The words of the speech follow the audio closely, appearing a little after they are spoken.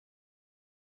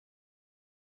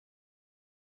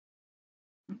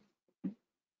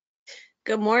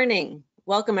Good morning.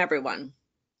 Welcome, everyone.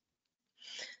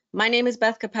 My name is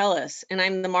Beth Capellas, and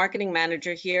I'm the marketing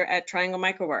manager here at Triangle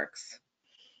Microworks.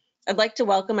 I'd like to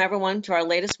welcome everyone to our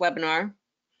latest webinar,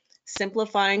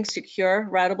 Simplifying Secure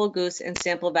Routable Goose and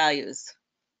Sample Values.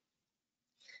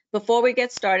 Before we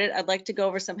get started, I'd like to go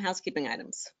over some housekeeping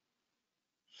items.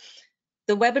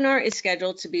 The webinar is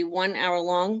scheduled to be 1 hour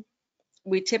long.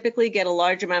 We typically get a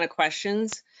large amount of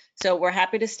questions, so we're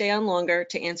happy to stay on longer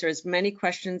to answer as many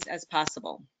questions as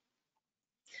possible.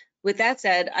 With that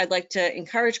said, I'd like to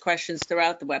encourage questions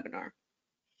throughout the webinar.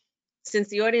 Since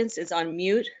the audience is on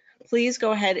mute, please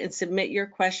go ahead and submit your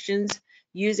questions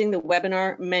using the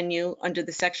webinar menu under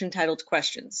the section titled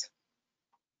Questions.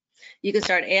 You can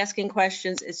start asking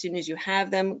questions as soon as you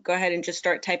have them. Go ahead and just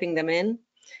start typing them in.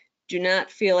 Do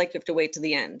not feel like you have to wait to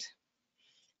the end.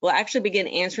 We'll actually begin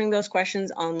answering those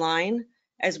questions online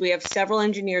as we have several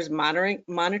engineers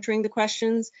monitoring the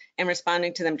questions and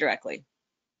responding to them directly.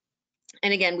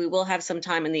 And again, we will have some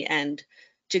time in the end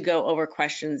to go over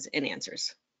questions and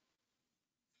answers.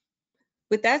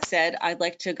 With that said, I'd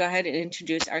like to go ahead and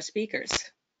introduce our speakers.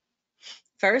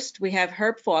 First, we have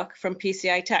Herb Falk from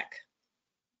PCI Tech.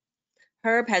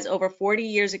 Herb has over 40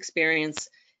 years experience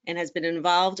and has been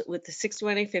involved with the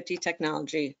 61850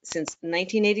 technology since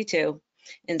 1982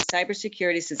 and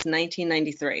cybersecurity since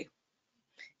 1993.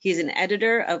 He's an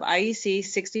editor of IEC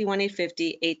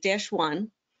 61850 8-1,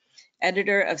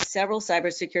 editor of several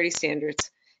cybersecurity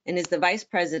standards, and is the vice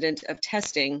president of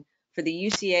testing for the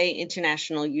UCA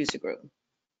International User Group.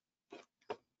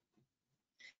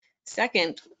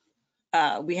 Second,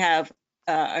 we have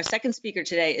our second speaker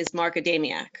today is Mark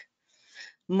Adamiak.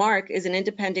 Mark is an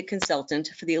independent consultant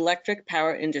for the electric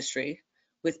power industry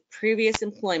with previous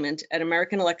employment at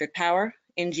American Electric Power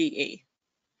and GE.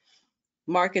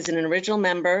 Mark is an original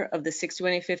member of the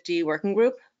 61850 Working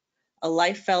Group, a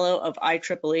Life Fellow of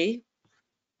IEEE,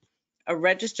 a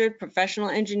registered professional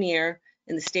engineer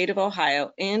in the state of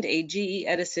Ohio, and a GE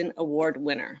Edison Award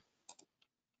winner.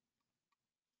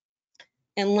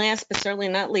 And last but certainly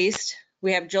not least,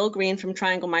 we have Joel Green from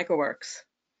Triangle Microworks.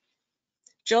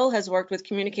 Joel has worked with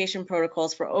communication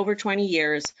protocols for over 20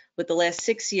 years, with the last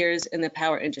 6 years in the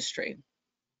power industry.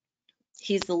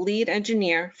 He's the lead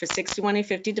engineer for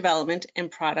 61850 development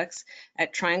and products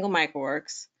at Triangle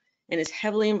Microworks and is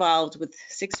heavily involved with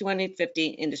 61850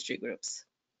 industry groups.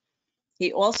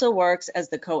 He also works as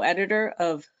the co-editor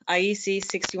of IEC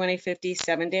 61850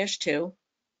 7-2.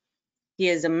 He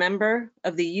is a member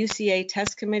of the UCA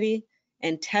Test Committee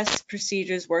and Test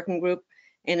Procedures Working Group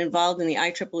and involved in the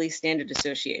IEEE Standard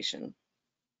Association.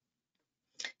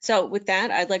 So with that,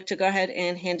 I'd like to go ahead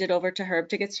and hand it over to Herb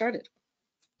to get started.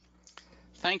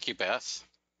 Thank you, Beth.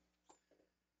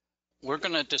 We're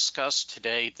going to discuss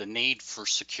today the need for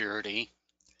security,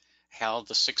 how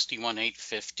the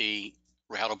 61850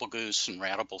 Routable Goose and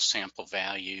Routable Sample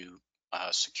value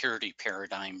security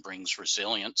paradigm brings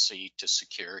resiliency to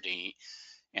security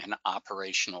and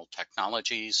operational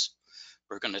technologies.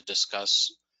 We're going to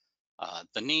discuss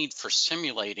the need for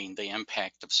simulating the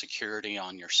impact of security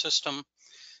on your system,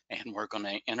 and we're going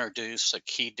to introduce a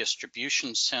key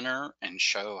distribution center and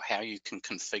show how you can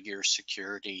configure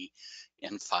security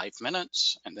in 5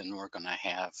 minutes, and then we're going to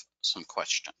have some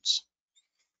questions.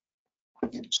 So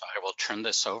I will turn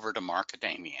this over to Mark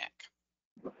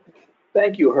Adamiak.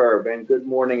 Thank you, Herb, and good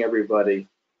morning, everybody.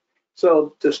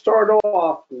 So to start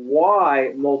off,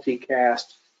 why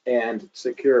multicast and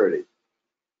security?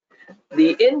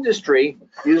 The industry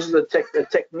uses a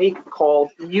technique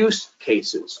called use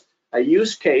cases. A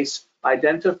use case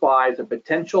identifies a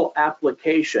potential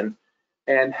application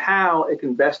and how it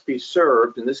can best be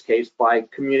served, in this case, by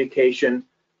communication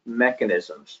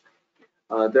mechanisms.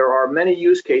 There are many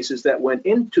use cases that went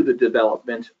into the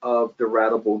development of the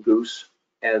Routable Goose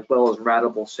as well as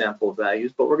Routable Sample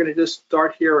values, but we're going to just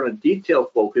start here on a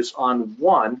detailed focus on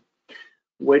one,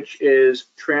 which is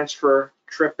transfer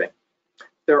tripping.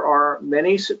 There are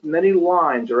many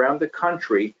lines around the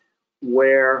country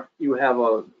where you have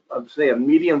say a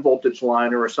medium voltage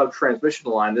line or a sub-transmission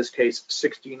line, in this case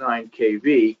 69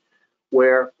 kV,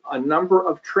 where a number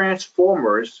of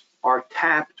transformers are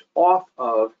tapped off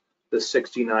of the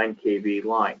 69 kV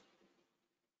line.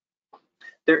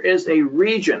 There is a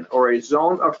region or a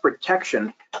zone of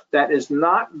protection that is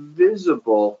not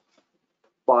visible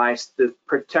by the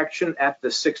protection at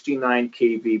the 69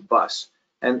 kV bus.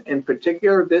 And in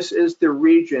particular, this is the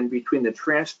region between the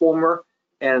transformer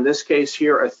and, in this case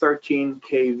here, a 13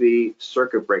 kV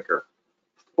circuit breaker.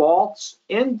 Faults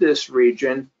in this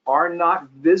region are not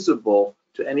visible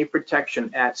to any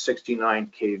protection at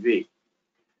 69 kV.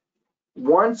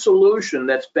 One solution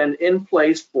that's been in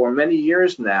place for many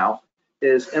years now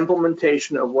is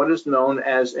implementation of what is known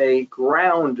as a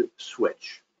ground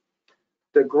switch.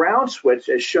 The ground switch,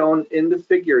 as shown in the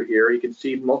figure here, you can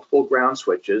see multiple ground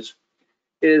switches,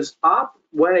 is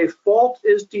when a fault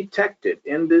is detected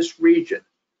in this region,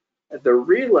 the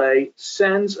relay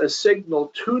sends a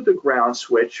signal to the ground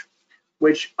switch,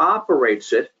 which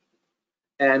operates it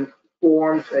and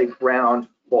forms a ground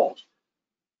fault.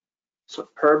 So,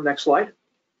 Herb, next slide.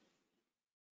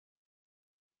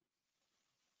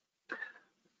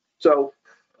 So,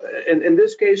 in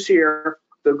this case here,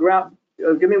 the ground,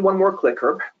 give me one more click,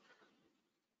 Herb.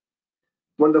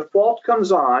 When the fault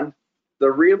comes on, the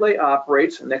relay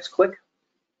operates, next click.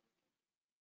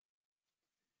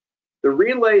 The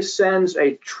relay sends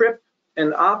a trip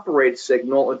and operate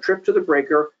signal, a trip to the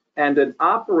breaker, and an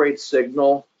operate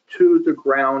signal to the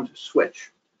ground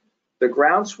switch. The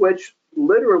ground switch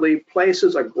literally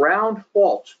places a ground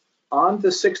fault on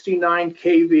the 69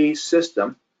 kV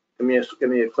system. Give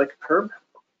me a click, Herb.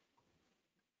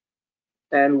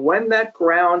 And when that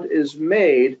ground is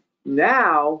made,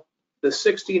 now the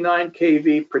 69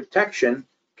 kV protection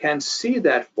can see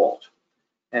that fault.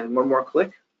 And one more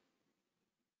click.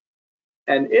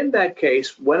 And in that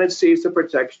case, when it sees the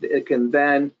protection, it can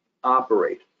then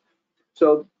operate.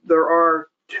 So there are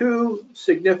two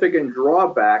significant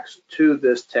drawbacks to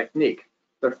this technique.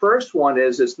 The first one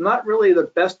is it's not really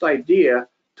the best idea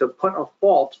to put a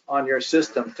fault on your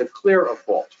system to clear a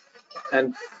fault.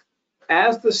 And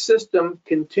as the system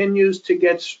continues to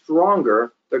get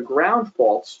stronger, the ground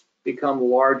faults become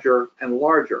larger and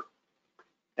larger.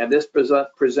 And this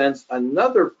presents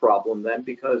another problem then,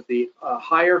 because the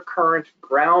higher current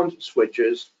ground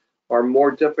switches are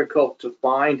more difficult to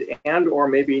find and or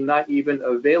maybe not even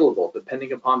available,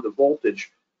 depending upon the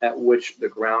voltage at which the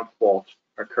ground fault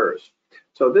occurs.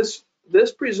 So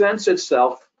this presents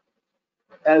itself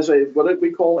as what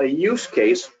we call a use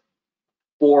case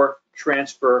for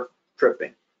transfer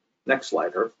tripping. Next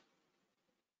slide, Herb.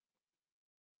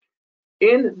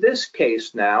 In this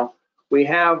case now, we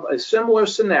have a similar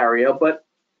scenario, but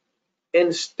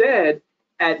instead,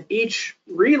 at each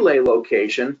relay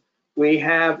location, we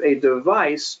have a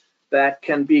device that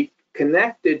can be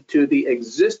connected to the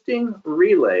existing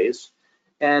relays,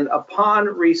 and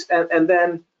and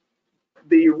then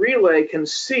the relay can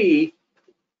see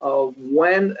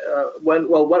when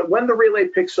the relay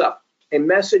picks up, a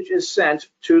message is sent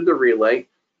to the relay.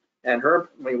 And Herb,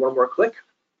 one more click.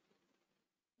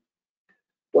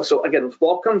 Well, so again, the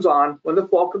fault comes on. When the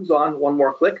fault comes on, one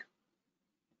more click.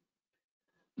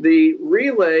 The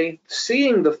relay,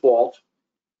 seeing the fault,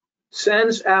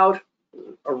 sends out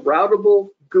a routable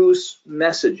goose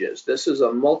messages. This is a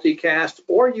multicast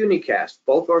or unicast,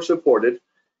 both are supported.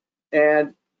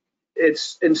 And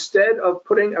it's, instead of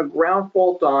putting a ground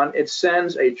fault on, it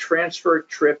sends a transfer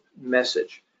trip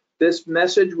message. This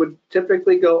message would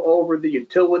typically go over the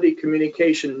utility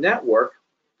communication network,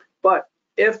 but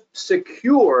if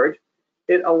secured,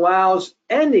 it allows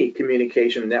any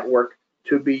communication network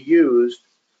to be used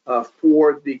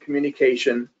for the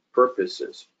communication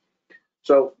purposes.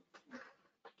 So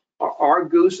our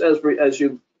goose, as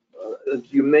you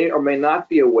may or may not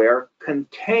be aware,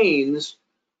 contains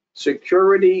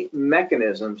security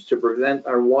mechanisms to prevent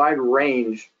a wide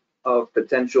range of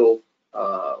potential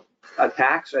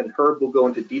attacks, and Herb will go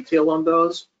into detail on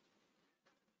those.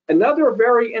 Another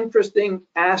very interesting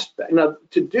aspect, now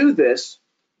to do this,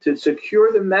 to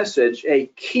secure the message, a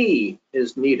key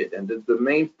is needed, and the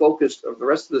main focus of the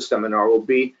rest of the seminar will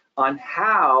be on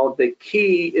how the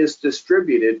key is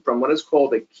distributed from what is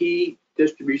called a Key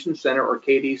Distribution Center, or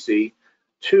KDC,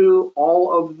 to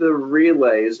all of the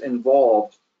relays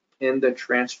involved in the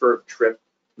transfer trip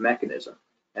mechanism.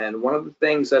 And one of the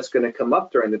things that's going to come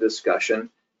up during the discussion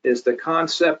is the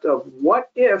concept of what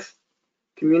if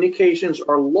communications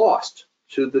are lost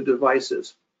to the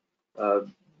devices.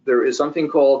 There is something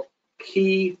called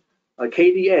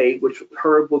KDA, which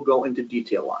Herb will go into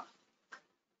detail on.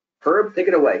 Herb, take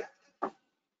it away.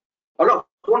 Oh no,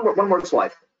 one more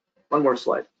slide. One more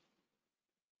slide.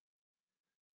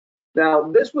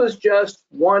 Now, this was just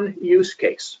one use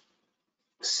case.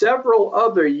 Several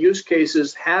other use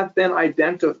cases have been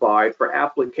identified for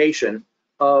application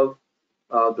of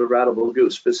the Routable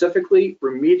Goose, specifically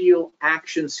remedial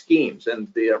action schemes.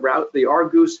 And the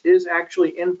RGoose is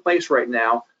actually in place right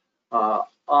now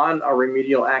on a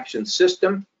remedial action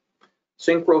system.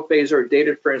 Synchrophaser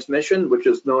data transmission, which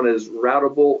is known as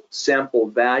routable sample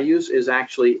values, is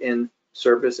actually in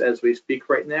service as we speak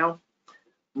right now.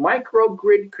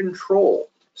 Microgrid control,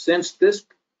 since the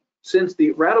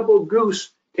Routable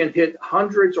Goose can hit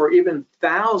hundreds or even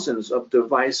thousands of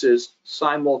devices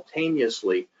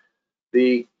simultaneously,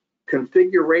 the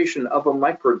configuration of a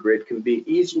microgrid can be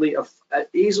easily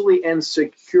and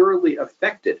securely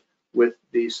affected with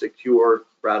the secure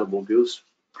Routable Goose.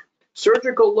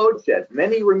 Surgical load shed.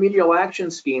 Many remedial action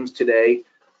schemes today,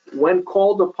 when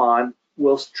called upon,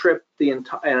 will trip an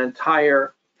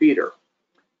entire feeder.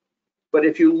 But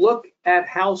if you look at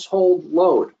household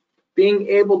load, being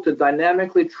able to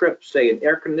dynamically trip, say, an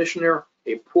air conditioner,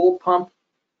 a pool pump,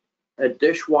 a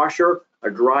dishwasher, a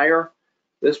dryer,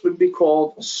 this would be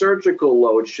called surgical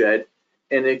load shed,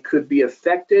 and it could be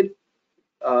effectively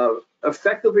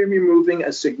removing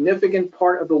a significant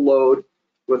part of the load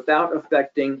without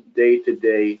affecting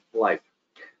day-to-day life.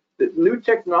 The new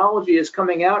technology is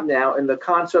coming out now in the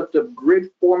concept of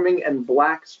grid forming and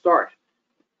black start,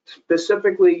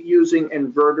 specifically using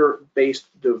inverter-based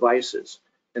devices.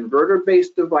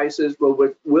 Inverter-based devices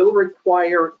will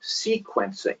require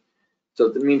sequencing. So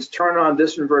that means turn on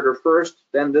this inverter first,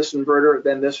 then this inverter,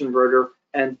 then this inverter,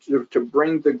 and to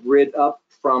bring the grid up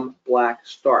from black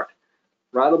start.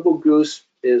 Routable Goose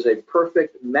is a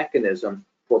perfect mechanism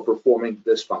for performing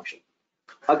this function.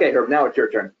 Okay, Herb, now it's your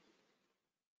turn.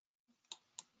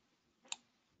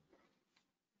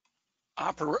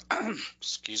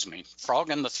 Excuse me, frog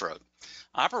in the throat.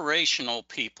 Operational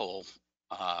people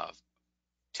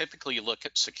typically look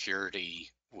at security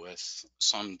with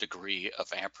some degree of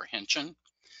apprehension,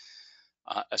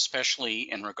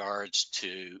 especially in regards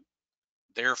to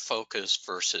their focus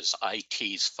versus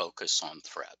IT's focus on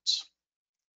threats.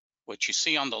 What you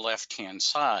see on the left-hand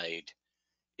side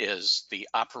is the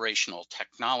operational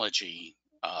technology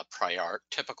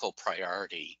typical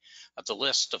priority of the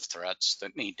list of threats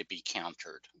that need to be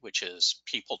countered, which is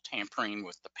people tampering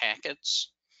with the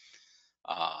packets,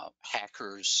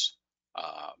 hackers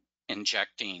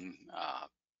injecting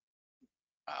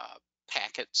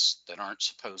packets that aren't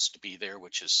supposed to be there,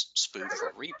 which is spoof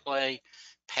or replay,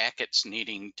 packets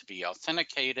needing to be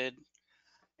authenticated,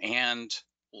 and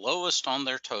lowest on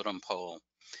their totem pole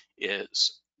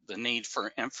is the need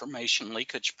for information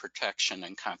leakage protection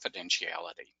and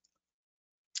confidentiality.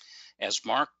 As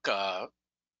Mark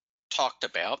talked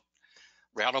about,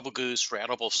 Routable Goose,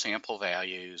 Routable Sample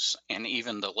values, and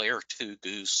even the Layer 2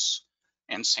 Goose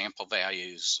and Sample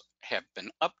values have been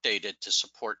updated to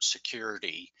support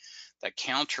security that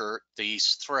counter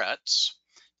these threats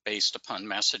based upon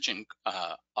messaging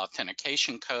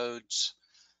authentication codes,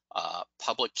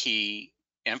 public key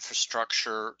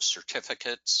infrastructure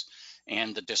certificates,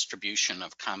 and the distribution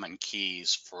of common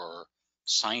keys for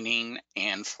signing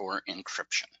and for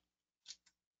encryption.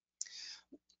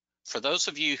 For those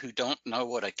of you who don't know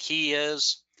what a key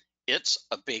is, it's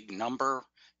a big number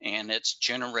and it's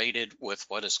generated with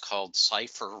what is called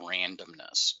cipher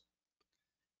randomness.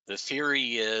 The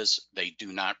theory is they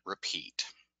do not repeat.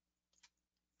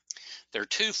 There are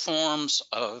two forms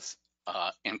of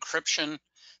encryption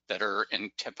that are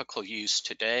in typical use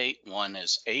today. One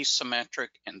is asymmetric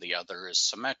and the other is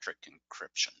symmetric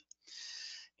encryption.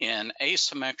 In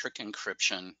asymmetric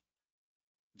encryption,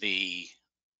 the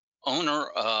owner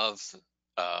of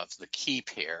the key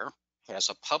pair has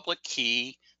a public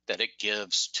key that it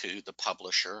gives to the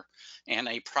publisher and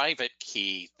a private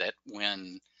key that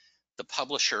when the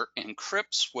publisher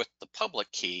encrypts with the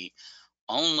public key,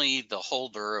 only the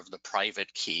holder of the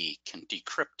private key can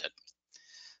decrypt it.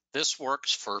 This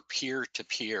works for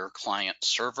peer-to-peer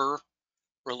client-server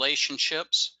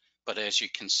relationships, but as you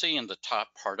can see in the top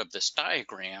part of this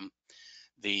diagram,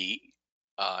 the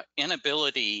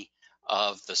inability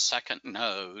of the second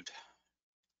node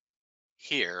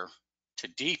here to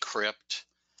decrypt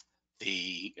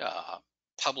the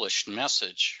published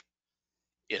message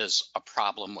is a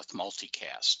problem with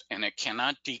multicast, and it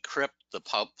cannot decrypt the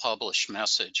published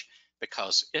message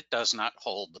because it does not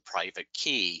hold the private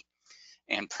key,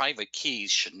 and private keys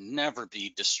should never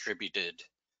be distributed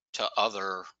to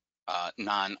other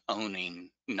non-owning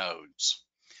nodes.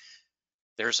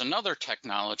 There's another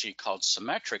technology called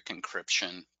symmetric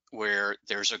encryption where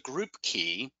there's a group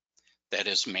key that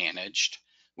is managed,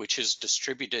 which is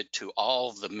distributed to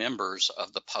all the members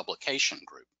of the publication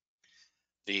group.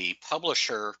 The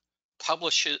publisher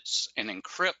publishes and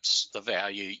encrypts the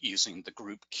value using the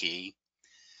group key.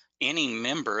 Any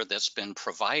member that's been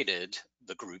provided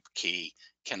the group key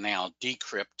can now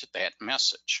decrypt that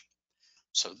message.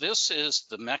 So this is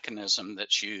the mechanism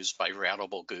that's used by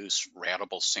Routable Goose,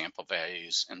 Routable Sample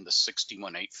values, and the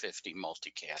 61850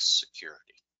 multicast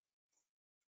security.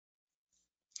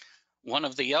 One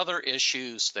of the other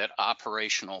issues that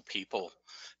operational people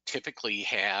typically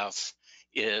have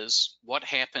is what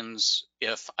happens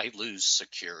if I lose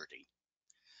security.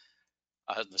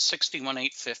 The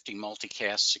 61850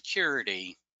 multicast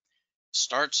security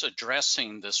starts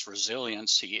addressing this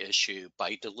resiliency issue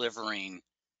by delivering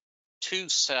two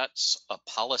sets of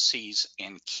policies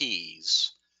and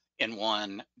keys in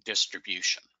one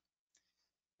distribution.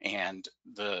 And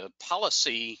the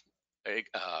policy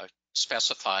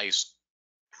specifies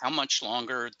how much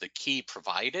longer the key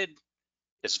provided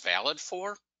is valid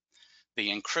for, the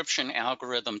encryption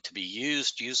algorithm to be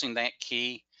used using that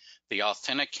key, the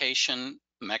authentication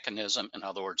mechanism, in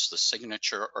other words, the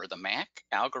signature or the MAC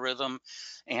algorithm,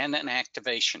 and an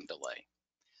activation delay.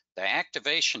 The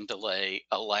activation delay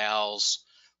allows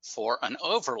for an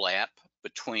overlap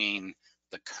between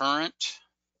the current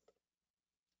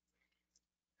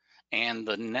and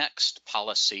the next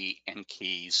policy and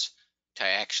keys to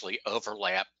actually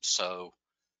overlap. So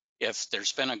if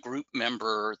there's been a group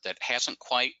member that hasn't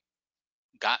quite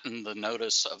gotten the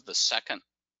notice of the second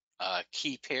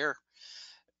key pair,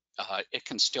 it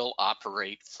can still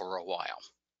operate for a while.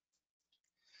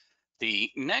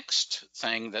 The next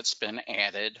thing that's been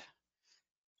added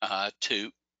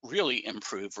to really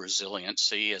improve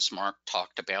resiliency, as Mark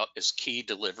talked about, is key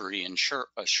delivery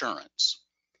assurance.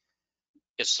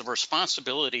 It's the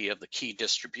responsibility of the Key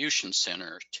Distribution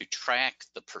Center to track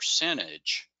the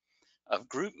percentage of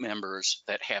group members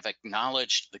that have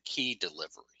acknowledged the key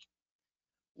delivery.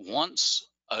 Once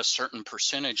a certain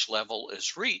percentage level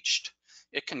is reached,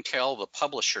 it can tell the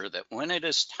publisher that when it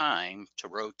is time to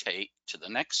rotate to the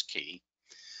next key,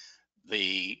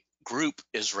 the group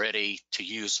is ready to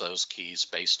use those keys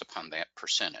based upon that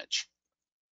percentage.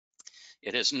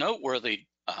 It is noteworthy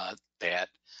that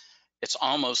it's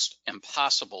almost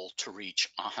impossible to reach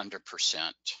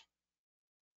 100%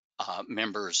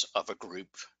 members of a group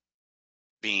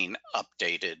being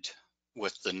updated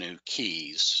with the new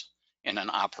keys in an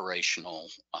operational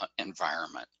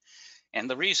environment. And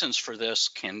the reasons for this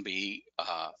can be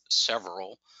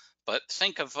several, but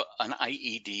think of an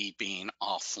IED being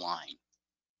offline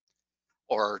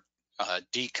or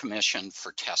decommissioned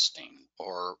for testing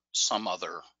or some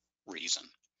other reason.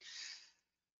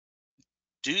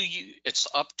 It's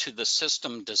up to the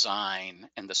system design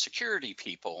and the security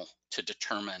people to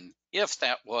determine if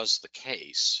that was the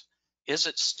case, is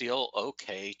it still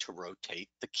okay to rotate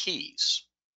the keys?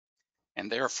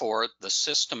 And therefore, the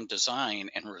system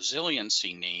design and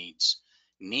resiliency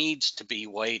needs to be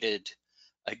weighted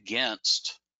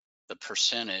against the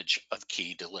percentage of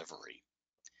key delivery.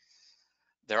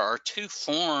 There are two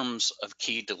forms of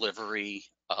key delivery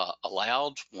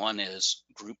allowed. One is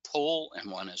group pull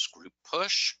and one is group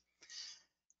push.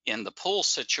 In the pull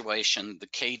situation, the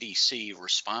KDC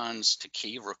responds to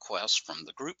key requests from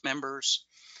the group members.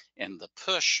 In the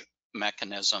push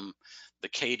mechanism, the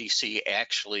KDC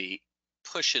actually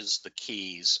pushes the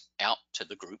keys out to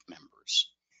the group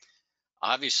members.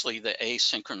 Obviously, the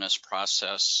asynchronous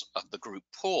process of the group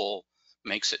pull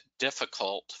makes it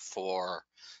difficult for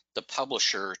the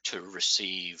publisher to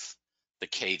receive the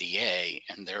KDA,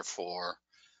 and therefore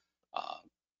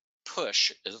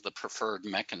push is the preferred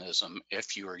mechanism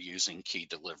if you are using key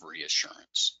delivery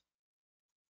assurance.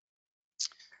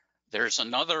 There's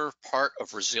another part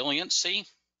of resiliency,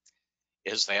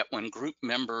 is that when group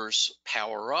members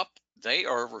power up, they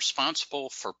are responsible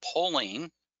for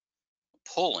pulling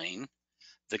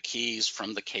the keys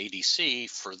from the KDC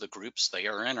for the groups they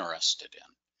are interested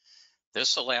in.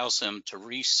 This allows them to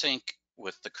resync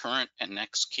with the current and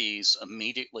next keys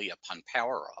immediately upon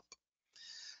power up.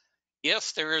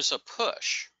 If there is a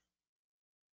push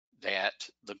that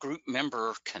the group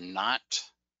member cannot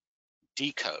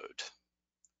decode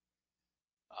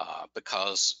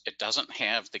because it doesn't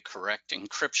have the correct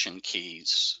decryption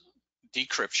keys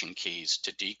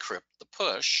to decrypt the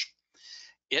push,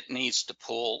 it needs to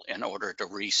pull in order to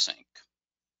resync.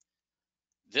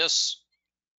 This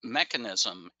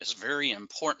mechanism is very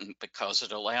important because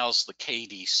it allows the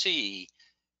KDC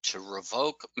to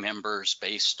revoke members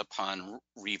based upon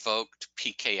revoked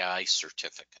PKI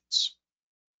certificates.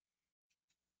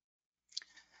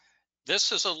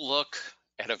 This is a look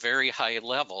at a very high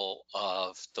level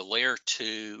of the layer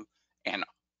 2 and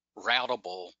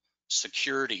routable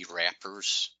security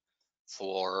wrappers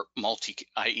for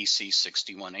IEC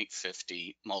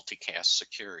 61850 multicast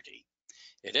security.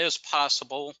 It is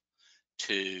possible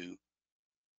to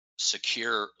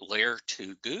secure layer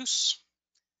 2 Goose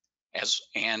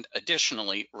and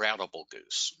additionally Routable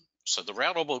Goose. So the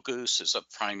Routable Goose is a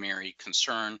primary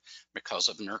concern because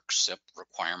of NERC-CIP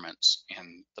requirements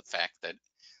and the fact that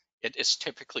it is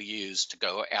typically used to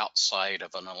go outside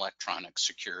of an electronic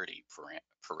security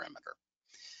perimeter.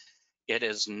 It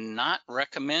is not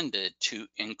recommended to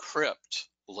encrypt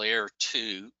layer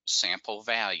 2 sample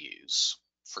values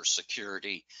for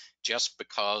security just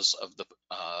because of the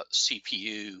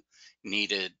CPU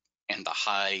needed and the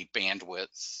high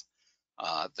bandwidth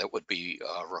that would be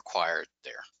required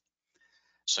there.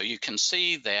 So you can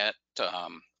see that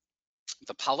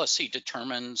the policy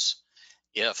determines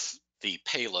if the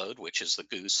payload, which is the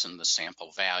goose and the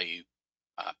sample value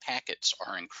packets,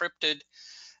 are encrypted.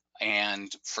 And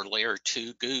for layer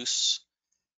 2 goose,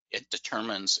 it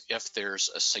determines if there's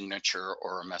a signature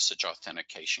or a message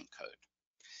authentication code.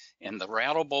 In the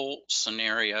routable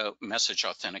scenario, message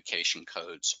authentication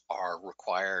codes are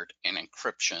required and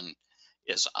encryption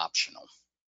is optional.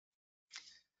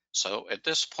 So at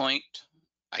this point,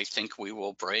 I think we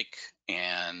will break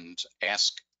and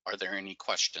ask, are there any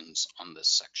questions on this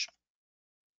section?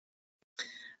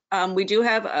 We do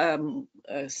have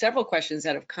several questions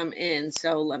that have come in,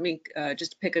 so let me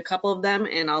just pick a couple of them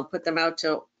and I'll put them out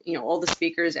to all the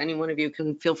speakers. Any one of you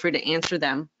can feel free to answer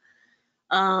them.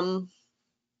 So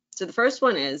the first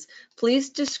one is, please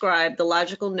describe the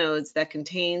logical nodes that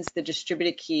contains the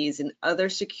distributed keys and other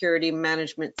security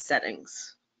management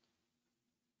settings.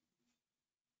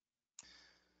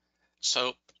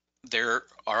 So there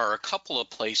are a couple of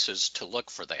places to look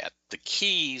for that. The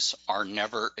keys are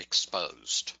never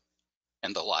exposed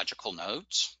in the logical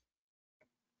nodes,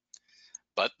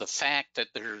 but the fact that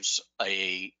there's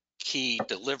a key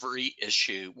delivery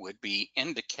issue would be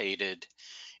indicated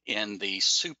in the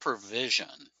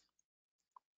supervision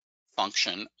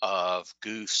function of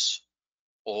goose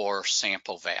or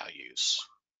sample values,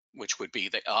 which would be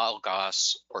the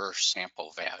algos or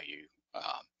sample value.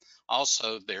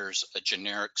 Also, there's a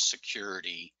generic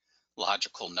security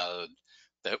logical node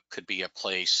that could be a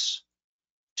place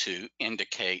to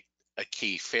indicate a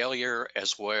key failure,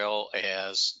 as well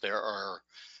as there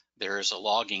is a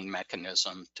logging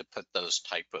mechanism to put those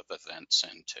type of events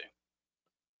into.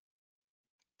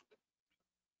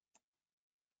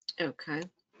 Okay.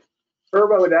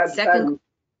 Herb, I would add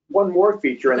one more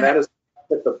feature, and that is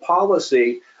that the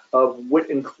policy of what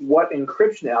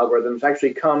encryption algorithms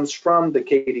actually comes from the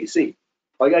KDC.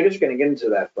 Like, I guess you're going to get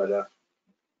into that, but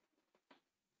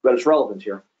it's relevant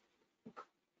here.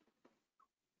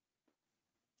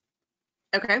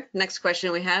 Okay, next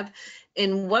question we have.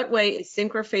 In what way is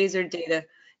synchrophaser data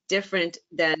different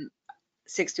than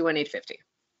 61850?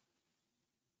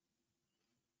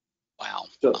 Wow,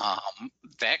 So,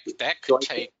 that could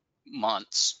take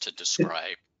months to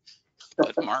describe,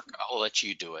 but Mark, I'll let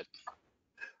you do it.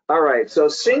 All right, so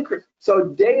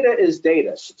data is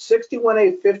data.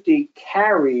 61850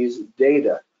 carries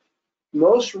data.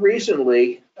 Most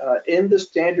recently, in the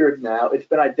standard now, it's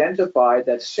been identified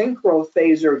that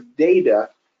synchrophaser data,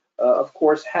 of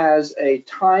course, has a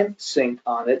time sync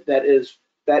on it that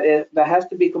has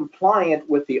to be compliant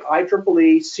with the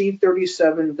IEEE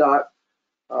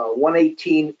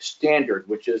C37.118 standard,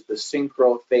 which is the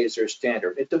synchrophaser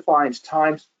standard. It defines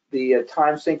the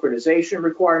time synchronization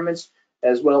requirements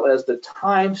as well as the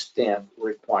timestamp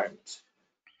requirements.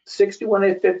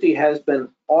 61850 has been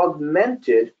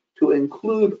augmented to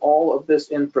include all of this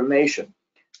information.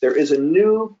 There is a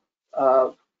new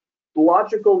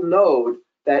logical node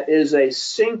that is a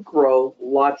synchro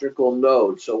logical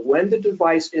node. So when the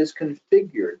device is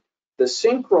configured, the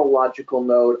synchro logical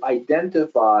node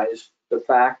identifies the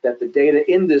fact that the data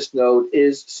in this node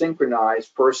is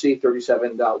synchronized per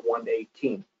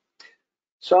C37.118.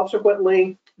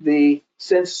 Subsequently,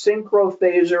 since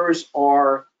synchrophasers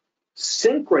are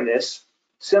synchronous,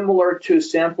 similar to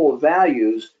sample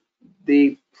values,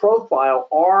 the profile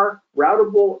R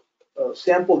routable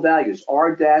sample values,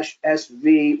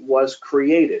 R-SV, was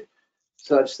created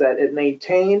such that it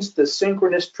maintains the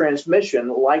synchronous transmission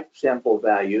like sample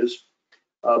values,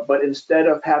 but instead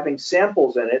of having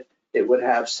samples in it, it would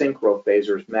have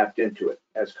synchrophasers mapped into it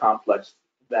as complex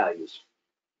values.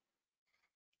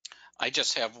 I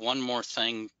just have one more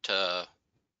thing to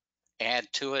add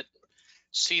to it.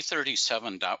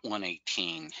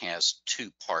 C37.118 has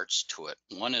two parts to it.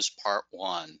 One is part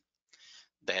 1,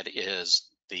 that is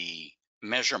the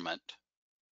measurement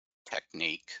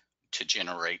technique to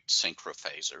generate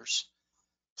synchrophasers.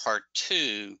 Part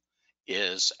 2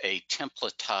 is a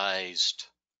templatized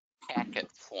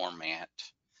packet format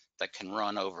that can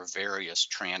run over various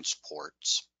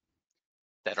transports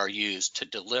that are used to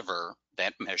deliver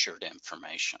that measured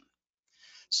information.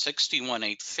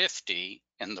 61850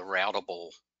 and the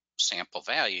routable sample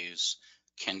values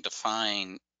can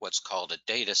define what's called a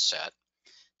data set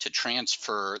to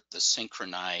transfer the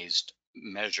synchronized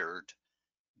measured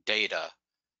data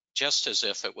just as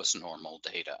if it was normal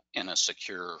data in a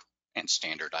secure and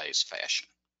standardized fashion.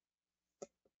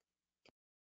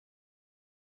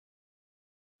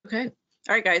 Okay,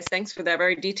 All right, guys, thanks for that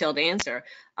very detailed answer.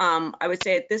 I would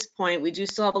say at this point, we do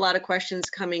still have a lot of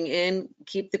questions coming in.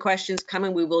 Keep the questions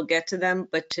coming. We will get to them,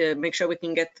 but to make sure we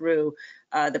can get through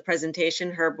the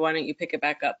presentation, Herb, why don't you pick it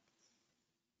back up?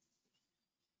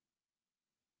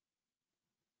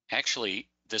 Actually,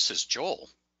 this is Joel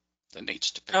that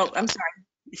needs to pick Oh, it up. I'm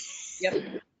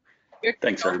sorry. Yep.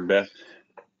 Thanks, Beth.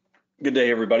 Good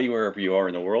day, everybody, wherever you are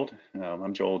in the world.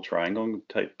 I'm Joel Triangle. I'm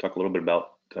going to talk a little bit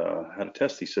about how to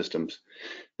test these systems.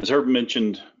 As Herb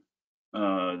mentioned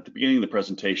at the beginning of the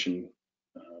presentation,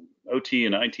 OT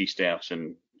and IT staffs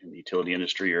in the utility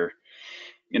industry are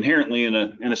inherently in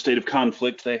a state of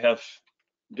conflict. They have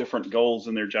different goals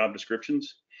in their job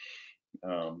descriptions,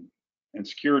 and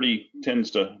security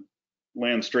tends to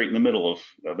land straight in the middle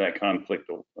of that conflict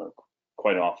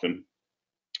quite often.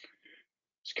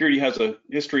 Security has a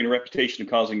history and a reputation of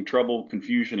causing trouble,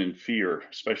 confusion, and fear,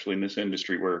 especially in this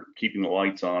industry where keeping the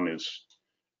lights on is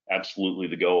absolutely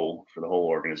the goal for the whole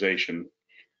organization.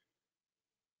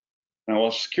 Now,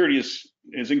 while security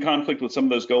is in conflict with some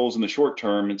of those goals in the short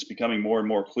term, it's becoming more and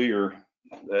more clear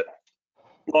that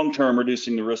long-term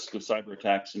reducing the risk of cyber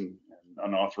attacks and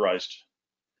unauthorized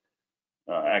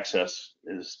access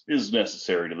is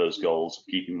necessary to those goals of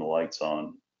keeping the lights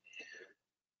on.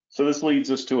 So this leads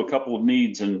us to a couple of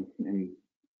needs in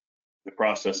the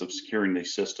process of securing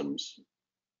these systems.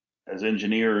 As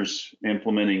engineers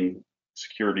implementing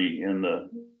security in the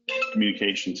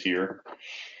communications here,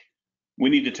 we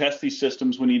need to test these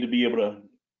systems. We need to be able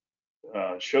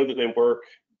to show that they work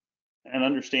and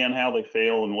understand how they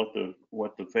fail and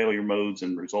what the failure modes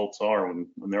and results are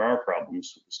when there are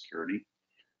problems with security.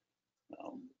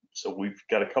 So we've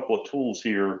got a couple of tools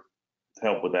here to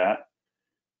help with that.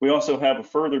 We also have a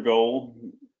further goal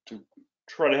to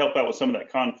try to help out with some of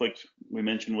that conflict we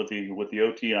mentioned with the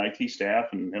OT and IT staff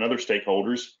and other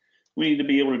stakeholders. We need to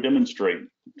be able to demonstrate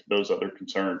to those other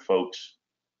concerned folks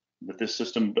that this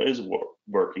system is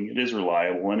working, it is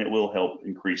reliable, and it will help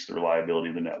increase the reliability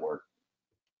of the network.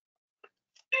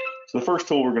 So the first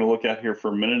tool we're going to look at here for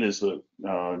a minute is the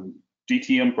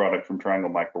DTM product from Triangle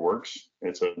Microworks.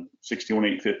 It's a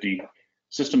 61850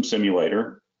 system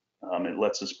simulator. It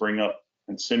lets us bring up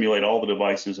and simulate all the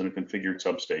devices in a configured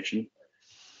substation.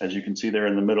 As you can see there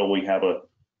in the middle, we have a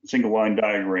single line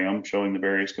diagram showing the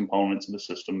various components of the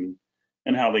system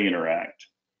and how they interact.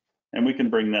 And we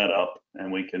can bring that up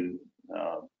and we can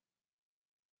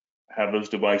have those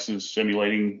devices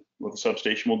simulating what the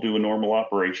substation will do in normal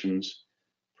operations,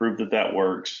 prove that that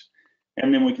works,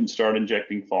 and then we can start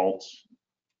injecting faults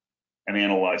and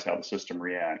analyze how the system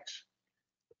reacts.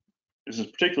 This is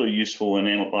particularly useful in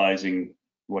analyzing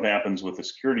what happens with the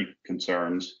security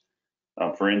concerns.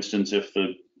 For instance, if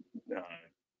the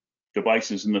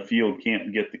devices in the field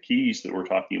can't get the keys that we're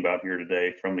talking about here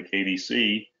today from the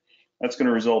KDC, that's going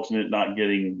to result in it not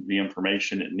getting the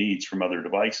information it needs from other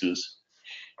devices.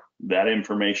 That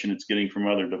information it's getting from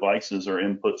other devices are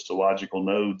inputs to logical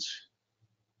nodes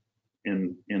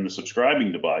in the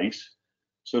subscribing device.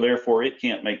 So therefore, it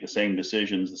can't make the same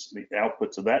decisions. The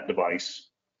outputs of that device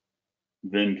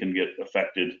then can get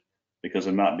affected because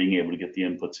of not being able to get the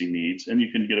inputs he needs, and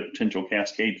you can get a potential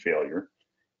cascade failure.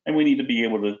 And we need to be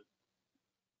able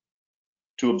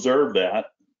to observe that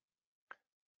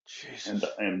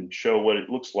and show what it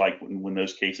looks like when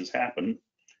those cases happen.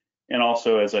 And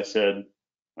also, as I said,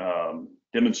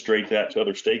 demonstrate that to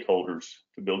other stakeholders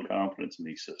to build confidence in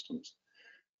these systems.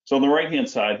 So on the right-hand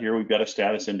side here, we've got a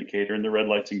status indicator, and the red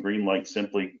lights and green lights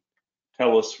simply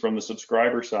tell us from the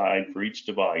subscriber side for each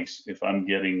device if I'm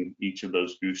getting each of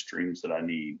those goose streams that I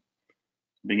need.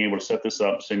 Being able to set this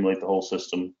up, simulate the whole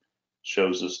system,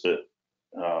 shows us that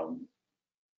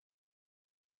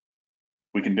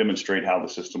we can demonstrate how the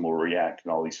system will react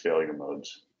in all these failure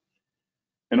modes.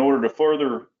 In order to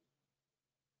further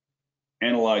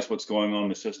analyze what's going on in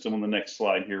the system, on the next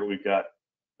slide here, we've got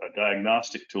a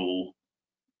diagnostic tool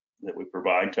that we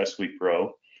provide, Test Suite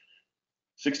Pro.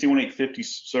 61850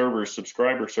 servers,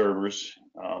 subscriber servers,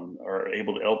 are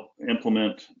able to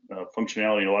implement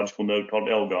functionality in a logical node called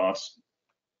LGOS,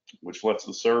 which lets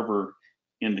the server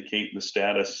indicate the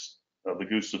status of the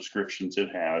Goose subscriptions it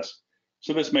has.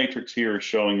 So this matrix here is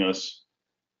showing us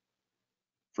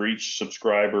for each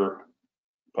subscriber,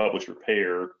 publisher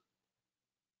pair,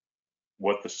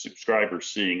 what the subscriber is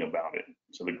seeing about it.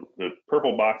 So the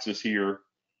purple boxes here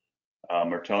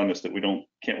are telling us that we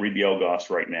can't read the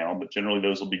LGOS right now, but generally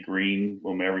those will be green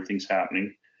when everything's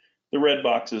happening. The red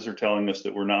boxes are telling us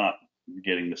that we're not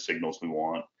getting the signals we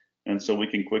want. And so we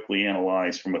can quickly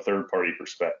analyze from a third-party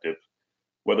perspective,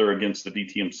 whether against the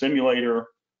DTM simulator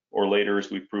or later as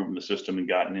we've proven the system and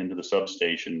gotten into the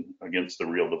substation against the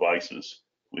real devices.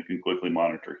 We can quickly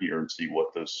monitor here and see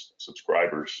what those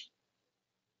subscribers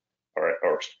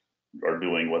are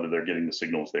doing, whether they're getting the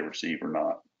signals they receive or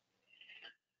not.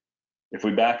 If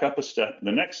we back up a step,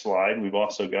 the next slide, we've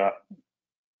also got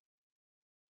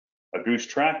a Goose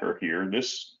tracker here.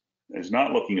 This is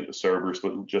not looking at the servers,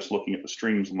 but just looking at the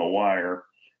streams on the wire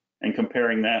and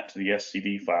comparing that to the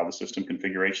SCD file, the system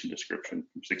configuration description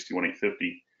from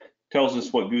 61850, tells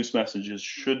us what Goose messages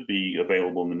should be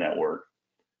available in the network.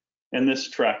 And this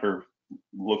tracker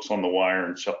looks on the wire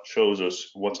and shows us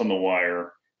what's on the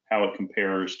wire, how it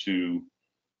compares to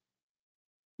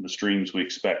the streams we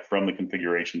expect from the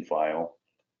configuration file.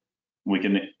 We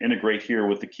can integrate here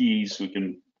with the keys. We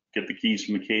can get the keys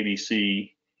from the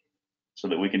KDC so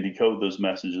that we can decode those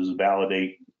messages,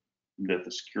 validate that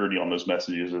the security on those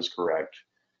messages is correct,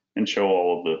 and show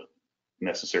all of the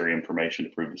necessary information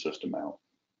to prove the system out.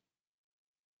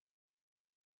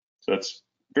 So that's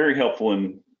very helpful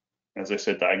in, as I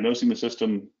said, diagnosing the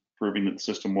system, proving that the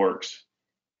system works,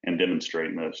 and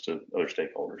demonstrating those to other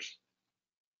stakeholders.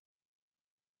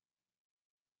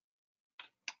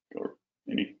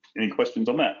 Any questions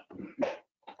on that?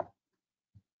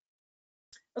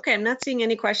 Okay, I'm not seeing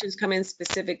any questions come in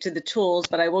specific to the tools,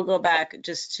 but I will go back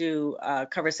just to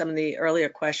cover some of the earlier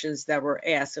questions that were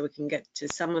asked so we can get to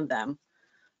some of them.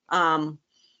 And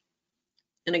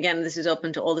again, this is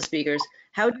open to all the speakers.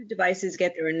 How do devices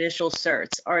get their initial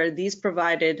certs? Are these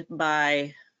provided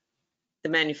by the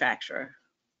manufacturer?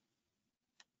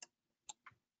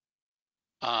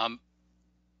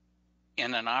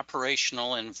 In an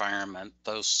operational environment,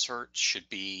 those certs should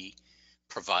be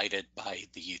provided by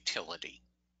the utility,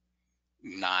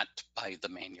 not by the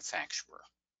manufacturer.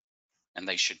 And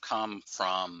they should come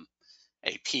from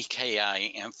a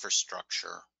PKI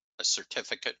infrastructure, a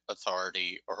certificate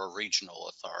authority, or a regional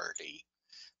authority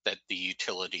that the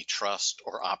utility trusts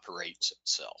or operates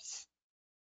itself.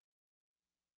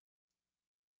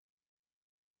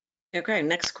 Okay,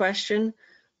 next question.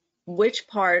 Which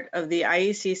part of the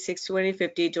IEC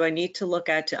 62850 do I need to look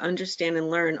at to understand and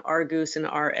learn RGoose and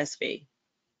RSV?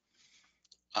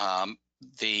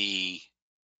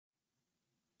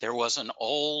 There was an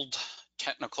old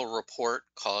technical report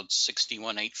called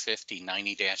 61850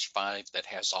 90-5 that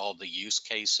has all the use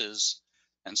cases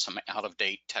and some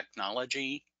out-of-date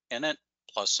technology in it,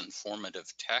 plus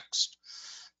informative text.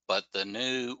 But the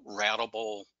new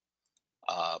routable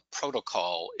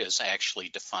protocol is actually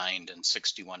defined in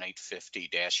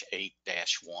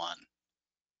 61850-8-1.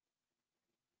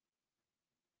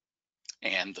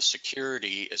 And the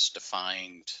security is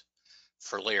defined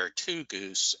for layer 2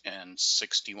 Goose in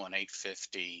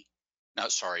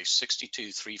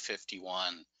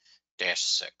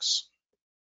 62351-6.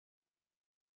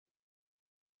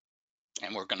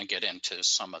 And we're going to get into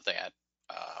some of that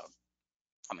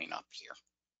coming up here.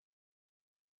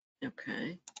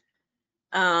 Okay.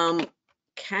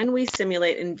 Can we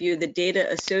simulate and view the data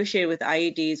associated with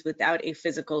IEDs without a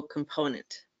physical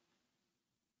component?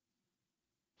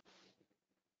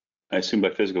 I assume by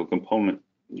physical component,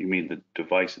 you mean the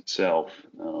device itself.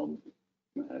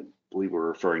 I believe we're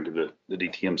referring to the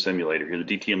DTM simulator here.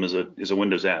 The DTM is a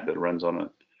Windows app that runs on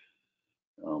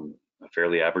a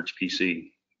fairly average PC to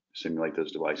simulate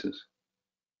those devices.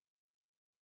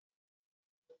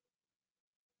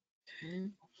 Okay.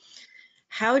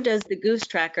 How does the Goose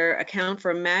tracker account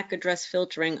for MAC address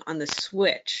filtering on the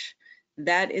switch?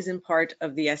 That isn't part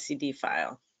of the SCD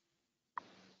file.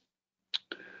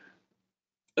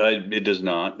 It does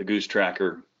not. The Goose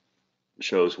tracker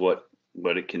shows what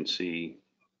it can see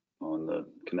on the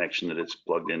connection that it's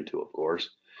plugged into, of course.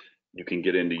 You can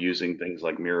get into using things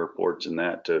like mirror ports and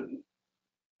that to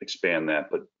expand that,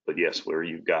 but yes, where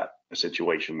you've got a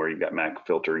situation where you've got MAC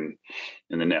filtering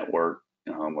in the network,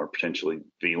 or potentially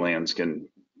VLANs can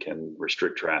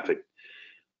restrict traffic,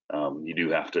 you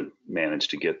do have to manage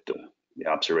to get the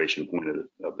observation point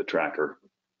of the tracker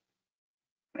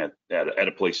at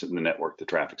a place in the network the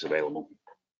traffic's available.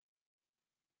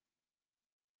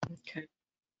 Okay.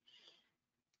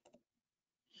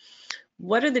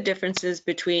 What are the differences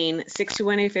between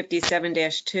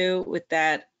 61850-7-2 with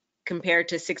that compared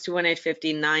to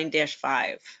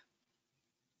 61850-9-5?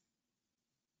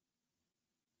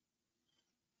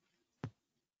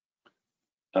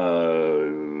 I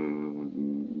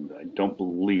don't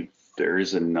believe there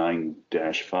is a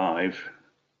 9-5,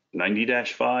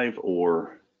 90-5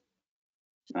 or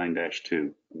 9-2.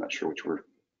 I'm not sure which we're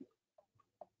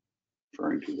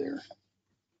referring to there.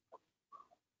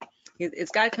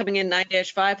 It's got coming in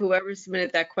 9-5. Whoever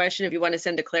submitted that question, if you want to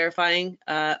send a clarifying,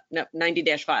 no,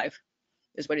 90-5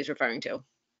 is what he's referring to.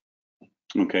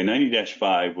 Okay,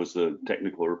 90-5 was the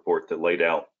technical report that laid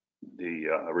out the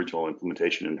original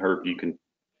implementation. And Herb, you can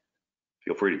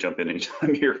feel free to jump in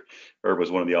anytime here. Herb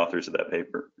was one of the authors of that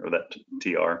paper, or that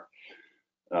TR.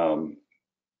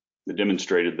 That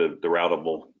demonstrated the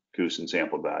routable goose and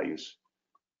sample values.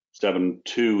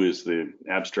 7.2 is the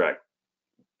abstract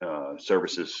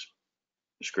services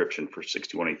description for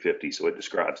 61850. So it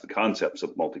describes the concepts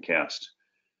of multicast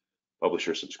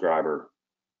publisher subscriber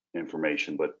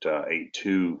information, but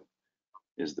 8.2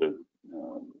 is the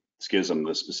schism,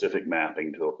 the specific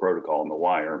mapping to a protocol in the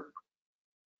wire.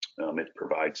 It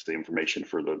provides the information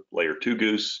for the layer 2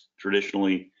 goose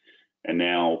traditionally, and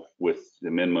now with the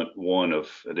amendment 1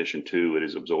 of edition 2, it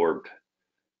has absorbed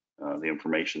the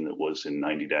information that was in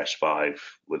 90-5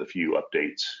 with a few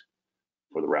updates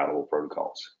for the routable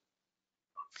protocols.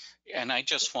 And I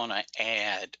just want to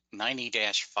add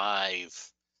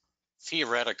 90-5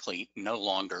 theoretically no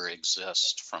longer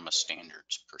exists from a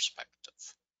standards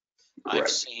perspective. Correct. I've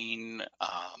seen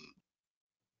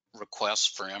requests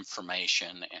for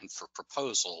information and for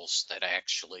proposals that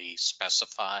actually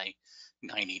specify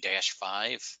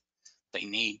 90-5. They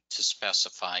need to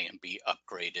specify and be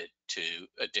upgraded to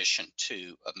Edition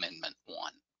 2, Amendment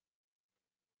 1.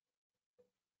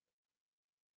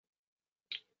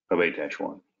 Of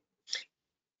 8-1.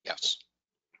 Yes.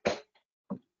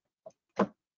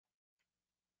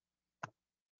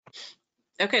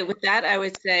 Okay, with that, I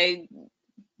would say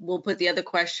we'll put the other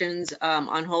questions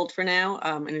on hold for now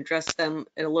and address them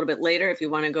a little bit later if you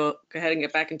want to go ahead and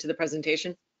get back into the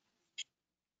presentation.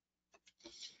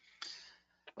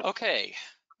 Okay.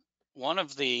 One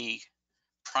of the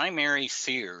primary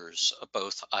fears of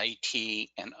both IT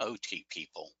and OT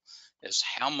people is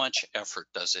how much effort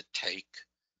does it take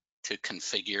to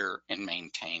configure and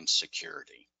maintain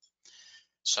security.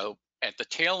 So at the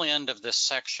tail end of this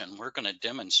section, we're going to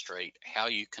demonstrate how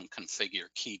you can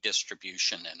configure key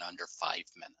distribution in under 5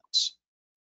 minutes.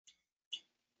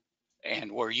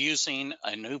 And we're using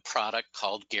a new product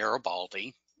called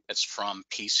Garibaldi. It's from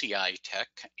PCI Tech,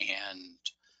 and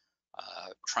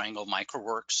Triangle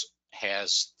Microworks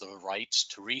has the rights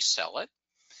to resell it.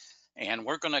 And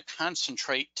we're going to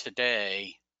concentrate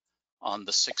today on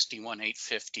the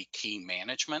 61850 key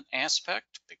management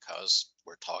aspect because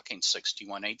we're talking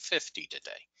 61850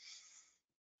 today.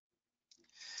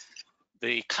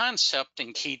 The concept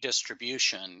in key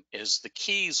distribution is the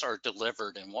keys are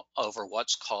delivered over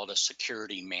what's called a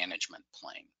security management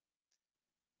plane.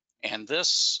 And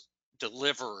this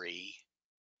delivery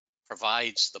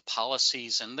provides the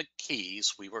policies and the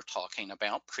keys we were talking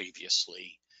about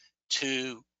previously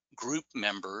to group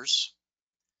members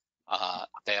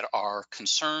that are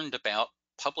concerned about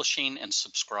publishing and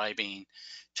subscribing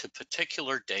to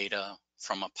particular data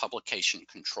from a publication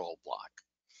control block.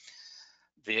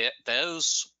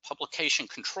 Those publication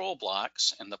control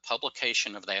blocks and the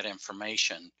publication of that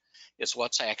information is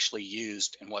what's actually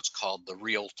used in what's called the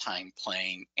real-time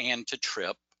plane and to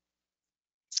trip,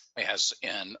 as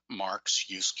in Mark's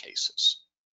use cases.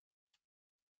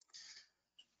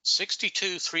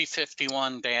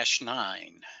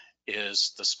 62351-9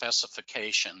 is the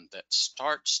specification that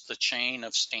starts the chain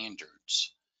of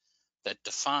standards that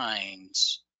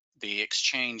defines the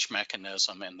exchange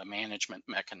mechanism and the management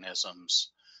mechanisms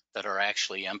that are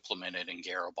actually implemented in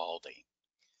Garibaldi.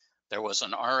 There was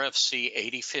an RFC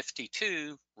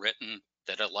 8052 written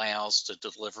that allows the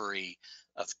delivery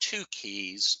of 2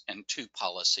 keys and 2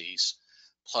 policies,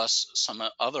 plus some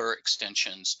other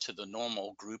extensions to the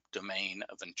normal group domain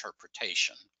of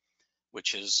interpretation,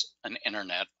 which is an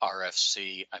internet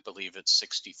RFC, I believe it's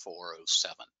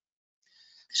 6407.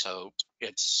 So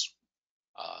it's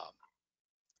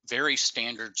very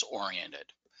standards oriented.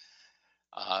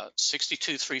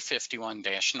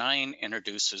 62351-9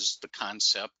 introduces the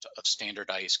concept of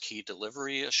standardized key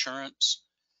delivery assurance.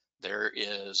 There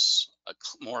is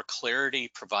more clarity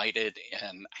provided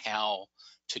in how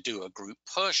to do a group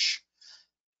push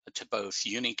to both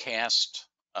unicast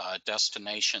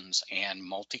destinations and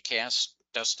multicast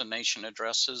destination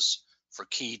addresses for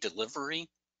key delivery.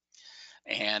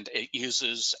 And it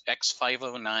uses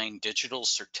X509 digital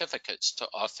certificates to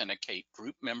authenticate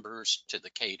group members to the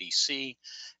KDC,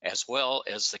 as well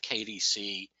as the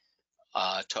KDC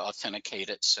to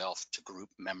authenticate itself to group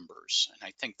members. And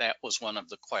I think that was one of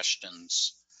the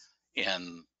questions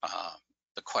in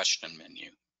the question menu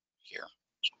here.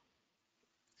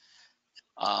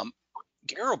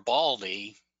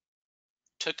 Garibaldi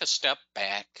took a step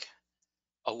back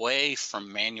away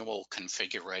from manual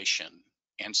configuration.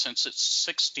 And since its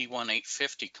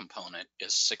 61850 component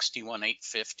is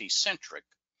 61850 centric,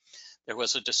 there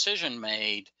was a decision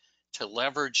made to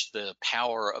leverage the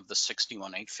power of the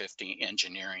 61850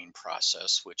 engineering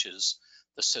process, which is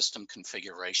the system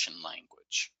configuration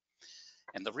language.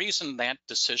 And the reason that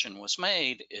decision was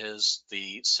made is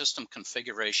the system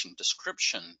configuration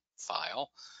description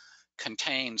file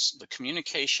contains the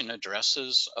communication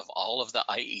addresses of all of the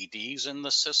IEDs in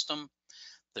the system,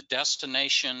 the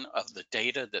destination of the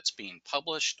data that's being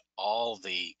published, all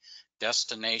the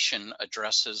destination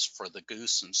addresses for the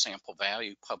Goose and Sample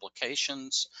value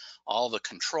publications, all the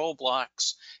control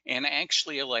blocks, and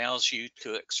actually allows you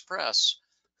to express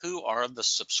who are the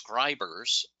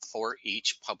subscribers for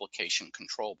each publication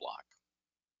control block.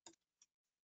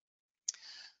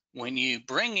 When you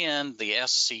bring in the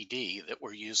SCD that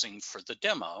we're using for the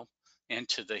demo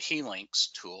into the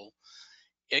HeLinks tool,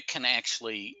 it can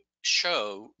actually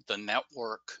show the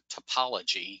network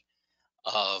topology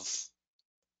of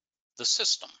the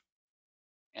system.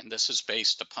 And this is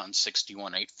based upon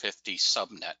 61850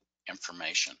 subnet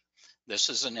information. This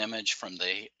is an image from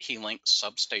the HeLinks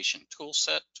Substation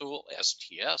Toolset tool,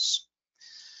 STS.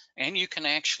 And you can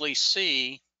actually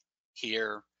see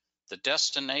here the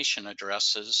destination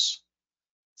addresses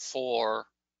for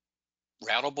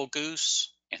Routable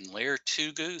Goose and Layer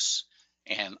 2 Goose.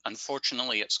 And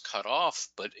unfortunately it's cut off,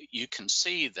 but you can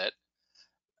see that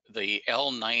the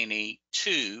L92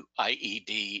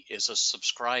 IED is a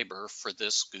subscriber for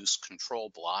this Goose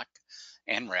control block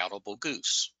and Routable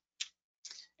Goose.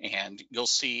 And you'll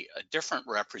see a different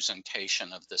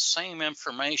representation of the same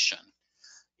information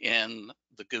in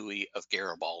the GUI of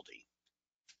Garibaldi.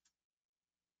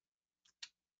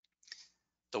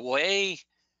 The way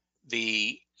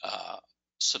the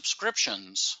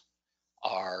subscriptions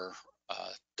are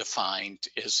defined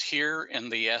is here in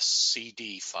the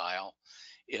SCD file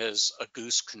is a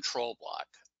Goose control block.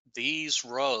 These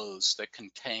rows that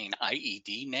contain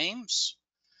IED names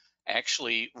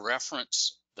actually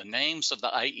reference the names of the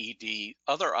IED,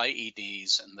 other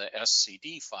IEDs in the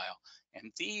SCD file,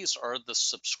 and these are the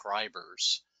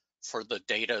subscribers for the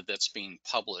data that's being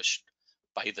published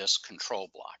by this control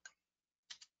block.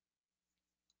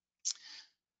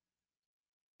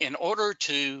 In order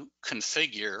to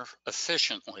configure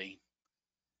efficiently,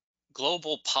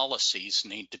 global policies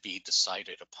need to be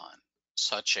decided upon,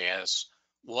 such as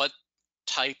what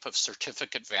type of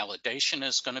certificate validation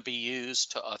is going to be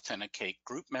used to authenticate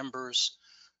group members,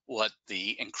 what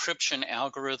the encryption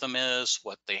algorithm is,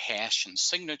 what the hash and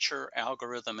signature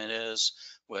algorithm it is,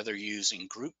 whether using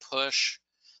group push,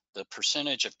 the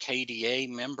percentage of KDA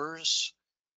members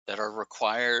that are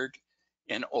required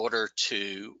in order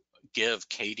to give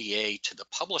KDA to the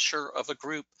publisher of a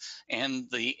group, and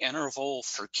the interval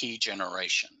for key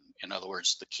generation, in other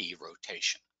words, the key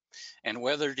rotation, and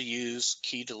whether to use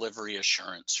key delivery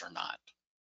assurance or not.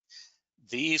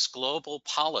 These global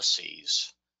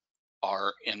policies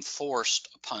are enforced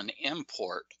upon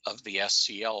import of the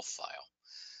SCL file.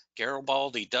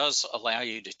 Garibaldi does allow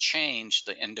you to change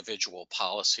the individual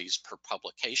policies per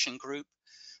publication group,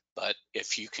 but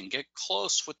if you can get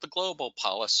close with the global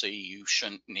policy, you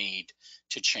shouldn't need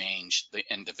to change the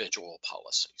individual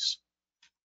policies.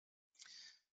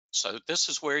 So this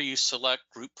is where you select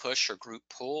group push or group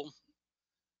pull.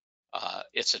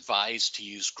 It's advised to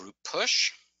use group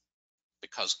push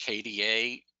because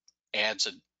KDA adds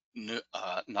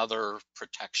another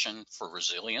protection for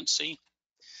resiliency.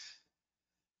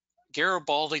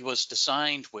 Garibaldi was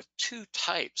designed with two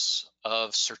types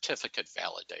of certificate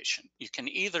validation. You can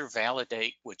either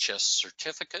validate with just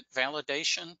certificate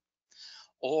validation,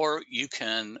 or you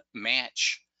can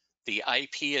match the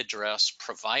IP address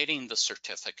providing the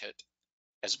certificate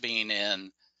as being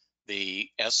in the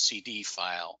SCD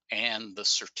file and the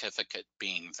certificate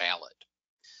being valid.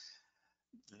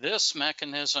 This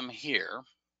mechanism here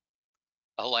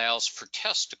allows for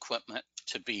test equipment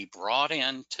to be brought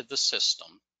into the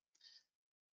system,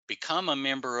 become a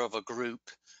member of a group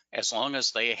as long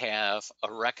as they have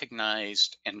a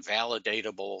recognized and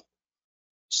validatable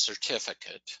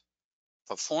certificate,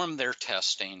 perform their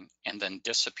testing, and then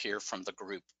disappear from the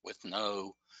group with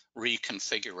no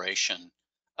reconfiguration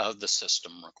of the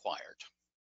system required.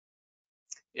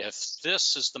 If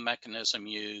this is the mechanism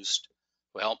used,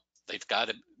 well, they've got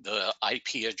to, the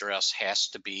IP address has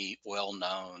to be well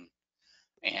known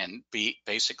and be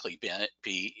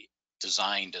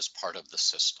designed as part of the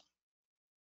system.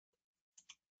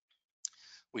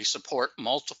 We support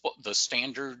the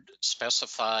standard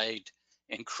specified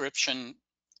encryption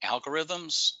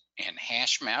algorithms and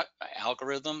hash map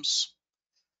algorithms.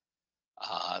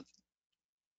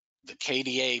 The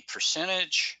KDA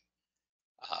percentage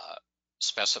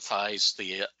specifies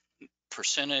the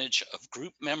percentage of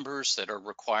group members that are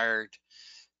required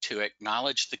to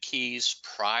acknowledge the keys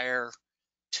prior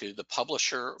to the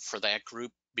publisher for that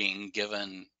group being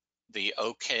given the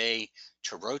OK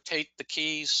to rotate the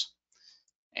keys,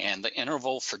 and the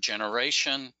interval for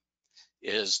generation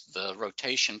is the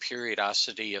rotation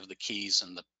periodicity of the keys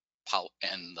and the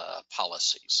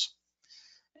policies.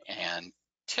 And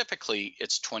typically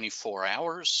it's 24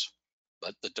 hours,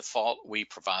 but the default we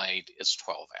provide is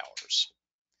 12 hours.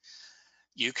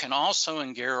 You can also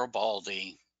in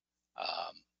Garibaldi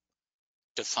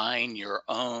define your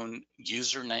own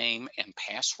username and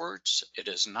passwords. It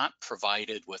is not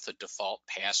provided with a default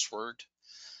password.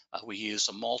 We use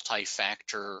a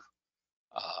multi-factor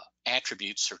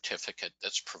attribute certificate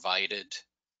that's provided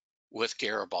with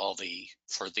Garibaldi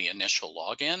for the initial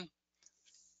login.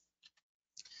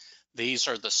 These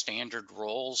are the standard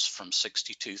roles from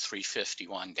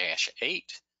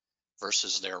 62351-8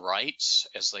 versus their rights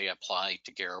as they apply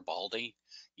to Garibaldi.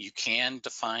 You can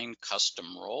define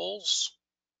custom roles.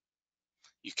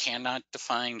 You cannot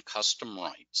define custom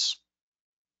rights.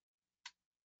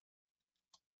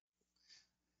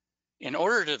 In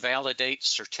order to validate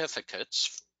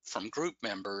certificates from group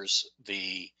members,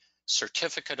 the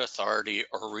certificate authority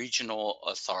or regional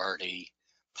authority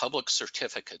public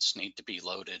certificates need to be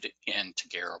loaded into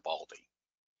Garibaldi.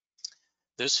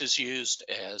 This is used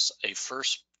as a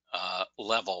first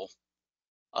level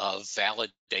of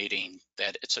validating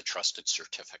that it's a trusted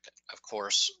certificate. Of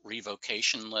course,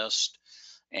 revocation list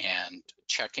and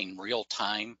checking real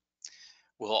time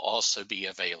will also be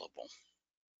available.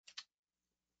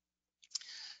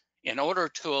 In order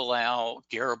to allow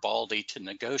Garibaldi to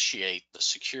negotiate the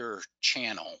secure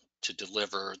channel to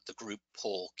deliver the group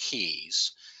pool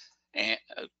keys, and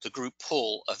the group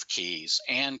pool of keys,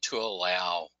 and to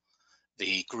allow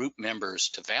the group members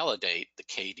to validate the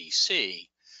KDC,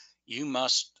 you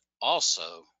must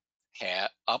also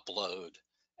upload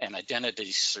an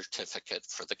identity certificate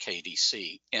for the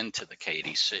KDC into the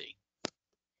KDC.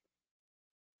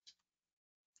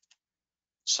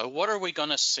 So what are we going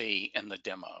to see in the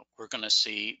demo? We're going to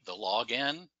see the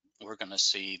login. We're going to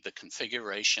see the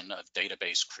configuration of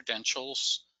database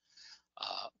credentials.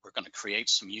 We're going to create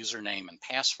some username and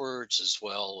passwords, as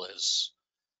well as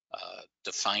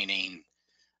defining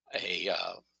a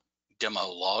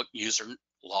demo user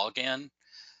login.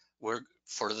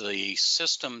 For the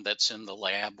system that's in the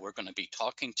lab we're going to be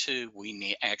talking to,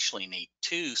 we actually need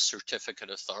 2 certificate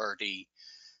authority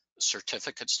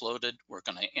certificates loaded. We're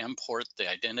going to import the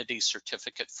identity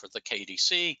certificate for the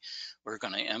KDC. We're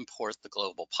going to import the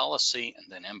global policy and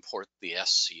then import the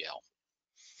SCL.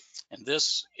 And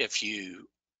this, if you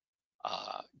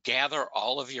gather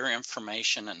all of your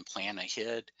information and plan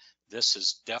ahead, this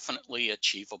is definitely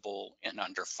achievable in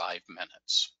under 5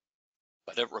 minutes,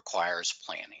 but it requires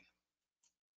planning.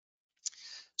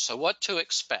 So what to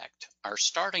expect? Our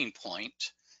starting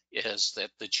point is that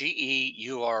the GE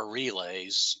UR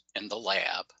relays in the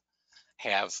lab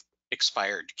have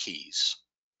expired keys.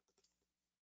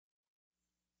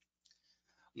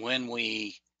 When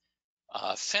we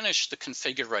finish the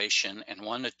configuration and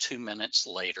 1 to 2 minutes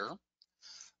later,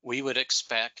 we would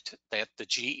expect that the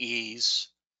GEs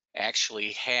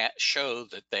actually show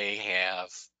that they have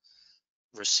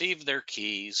received their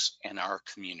keys and are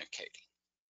communicating.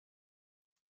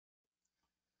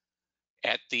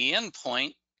 At the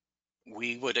endpoint,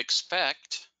 we would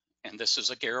expect, and this is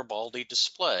a Garibaldi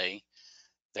display,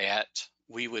 that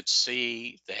we would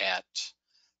see that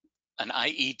an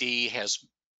IED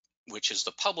which is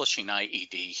the publishing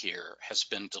IED here, has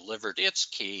been delivered its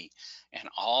key, and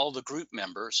all the group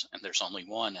members, and there's only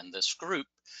one in this group,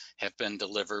 have been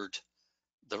delivered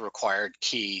the required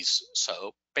keys.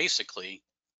 So basically,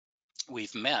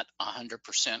 we've met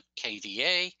 100%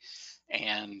 KDA,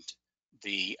 and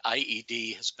the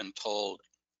IED has been told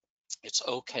it's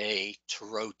okay to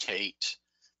rotate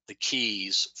the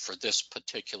keys for this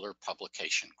particular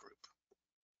publication group.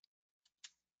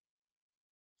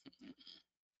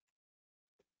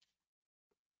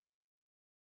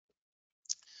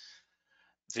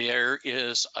 There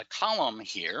is a column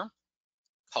here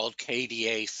called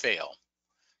KDA fail.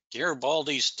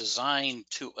 Garibaldi's designed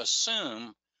to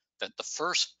assume that the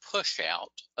first push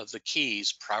out of the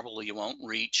keys probably won't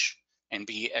reach and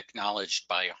be acknowledged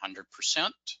by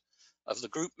 100% of the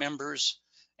group members,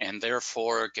 and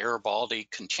therefore Garibaldi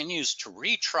continues to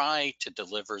retry to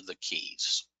deliver the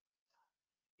keys.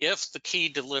 If the key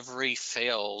delivery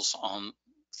fails on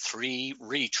 3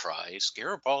 retries,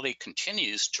 Garibaldi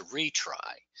continues to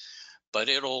retry, but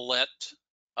it'll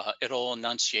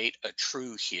enunciate a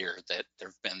true here that there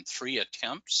have been 3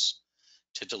 attempts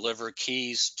to deliver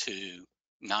keys to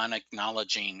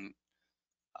non-acknowledging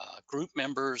group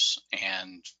members,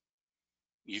 and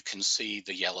you can see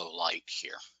the yellow light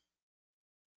here.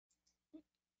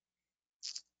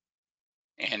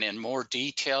 And in more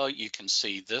detail, you can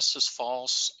see this is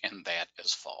false and that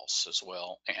is false as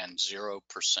well, and 0%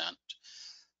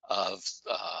 of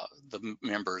the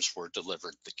members were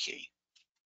delivered the key.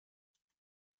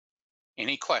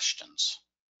 Any questions?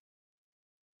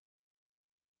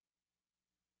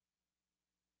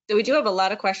 So we do have a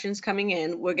lot of questions coming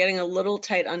in. We're getting a little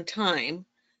tight on time.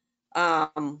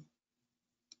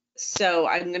 So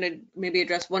I'm going to maybe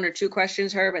address one or two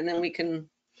questions, Herb, and then we can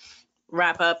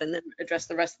wrap up and then address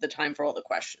the rest of the time for all the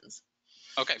questions.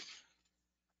 Okay.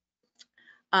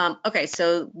 Okay,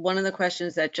 so one of the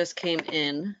questions that just came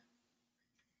in.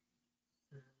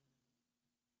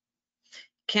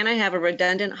 Can I have a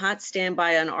redundant hot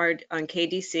standby on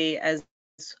KDC as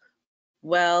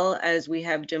well as we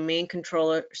have domain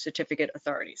controller certificate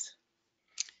authorities?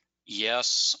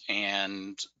 Yes,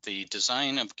 and the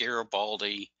design of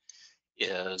Garibaldi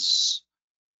is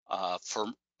for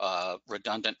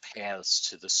redundant paths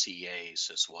to the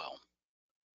CAs as well.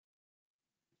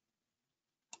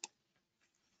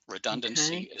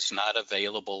 Redundancy is not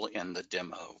available in the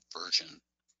demo version.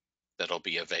 That'll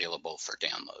be available for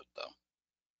download though.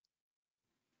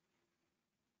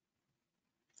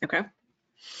 Okay.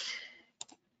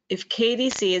 If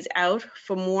KDC is out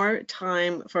for more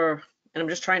time for, and I'm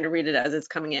just trying to read it as it's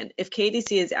coming in. If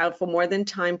KDC is out for more than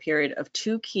time period of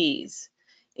 2 keys,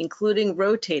 including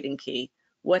rotating key,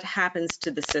 what happens to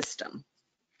the system?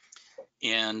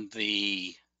 In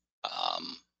the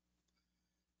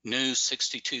new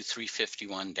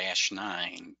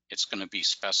 62351-9, it's going to be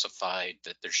specified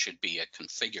that there should be a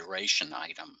configuration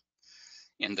item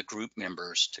in the group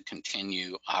members to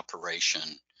continue operation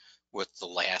with the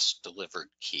last delivered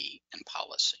key and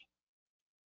policy.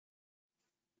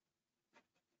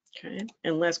 Okay,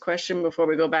 and last question before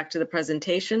we go back to the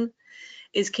presentation.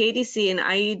 Is KDC an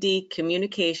IED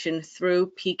communication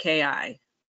through PKI?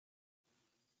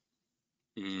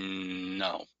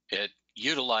 No, it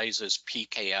utilizes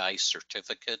PKI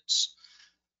certificates,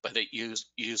 but it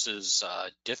uses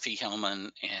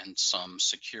Diffie-Hellman and some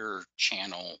secure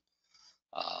channel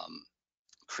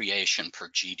creation per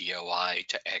GDOI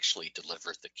to actually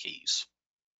deliver the keys.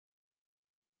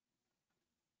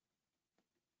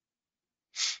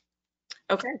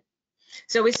 Okay,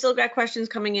 so we still got questions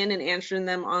coming in and answering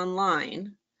them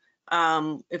online.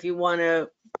 If you want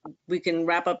to, we can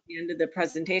wrap up the end of the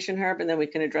presentation, Herb, and then we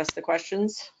can address the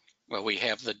questions. Well, we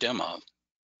have the demo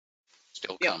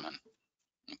still coming.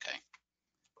 Okay.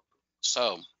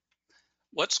 So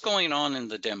what's going on in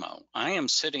the demo? I am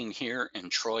sitting here in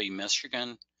Troy,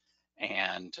 Michigan,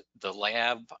 and the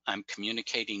lab I'm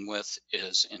communicating with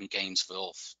is in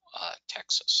Gainesville,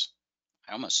 Texas.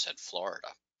 I almost said Florida.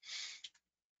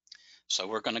 So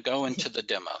we're going to go into the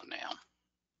demo now.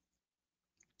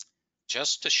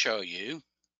 Just to show you,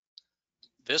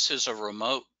 this is a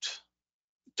remote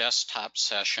desktop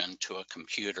session to a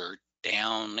computer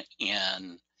down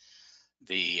in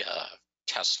the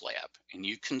test lab. And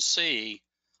you can see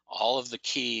all of the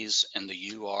keys and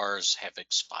the URs have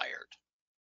expired.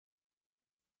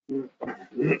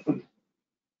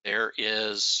 There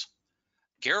is,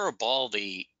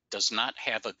 Garibaldi does not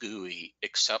have a GUI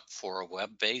except for a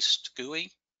web-based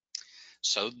GUI.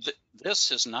 So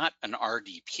this is not an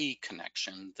RDP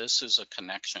connection. This is a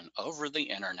connection over the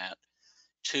internet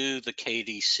to the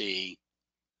KDC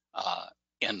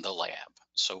in the lab.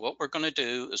 So what we're going to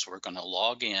do is we're going to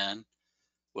log in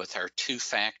with our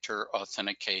two-factor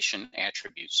authentication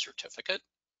attribute certificate.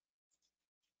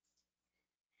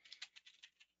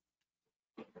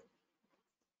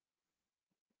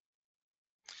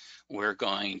 We're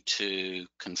going to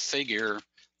configure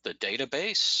the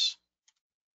database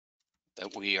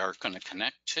that we are going to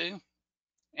connect to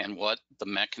and what the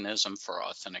mechanism for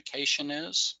authentication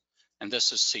is. And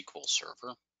this is SQL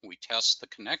Server. We test the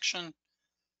connection,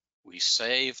 we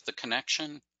save the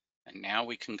connection, and now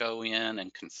we can go in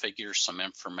and configure some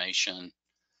information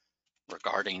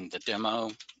regarding the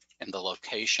demo and the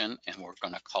location, and we're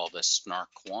going to call this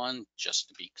SNARK1 just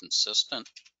to be consistent.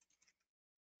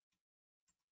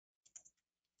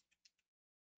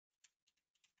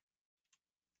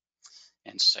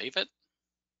 And save it.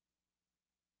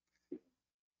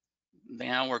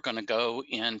 Now we're going to go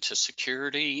into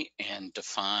security and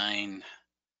define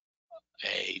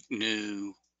a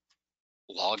new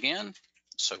login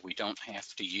so we don't have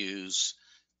to use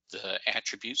the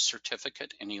attribute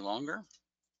certificate any longer.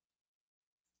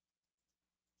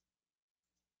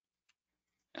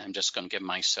 And I'm just going to give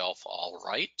myself all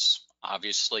rights.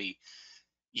 Obviously,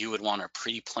 you would want to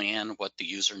pre-plan what the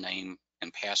username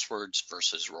and passwords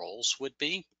versus roles would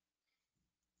be.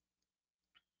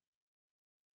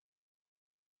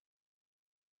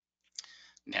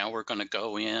 Now we're going to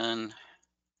go in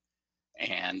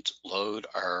and load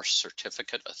our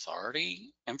certificate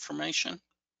authority information.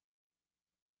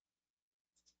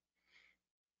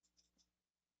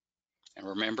 And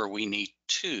remember, we need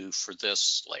 2 for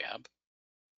this lab.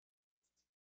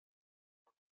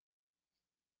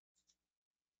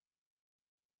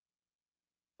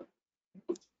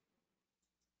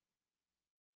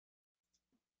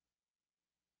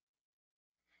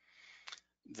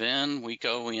 Then we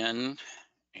go in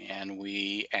and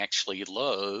we actually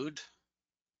load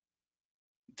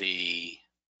the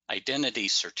identity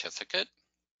certificate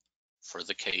for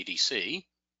the KDC.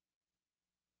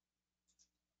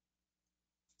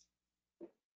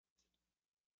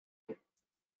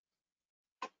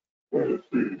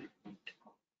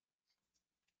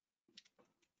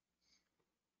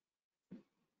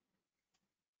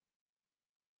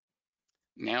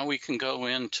 Now we can go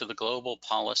into the global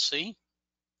policy,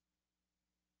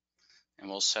 and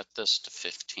we'll set this to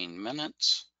 15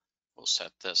 minutes. We'll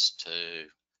set this to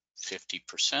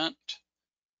 50%.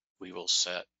 We will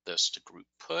set this to group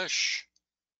push.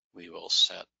 We will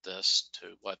set this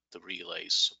to what the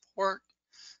relays support,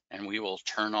 and we will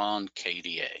turn on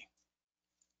KDA.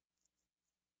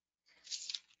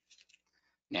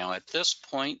 Now at this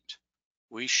point,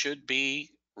 we should be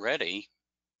ready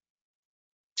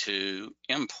to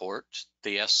import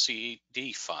the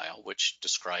SCD file, which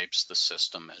describes the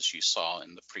system as you saw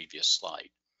in the previous slide.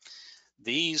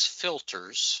 These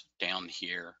filters down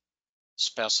here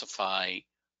specify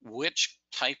which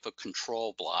type of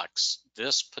control blocks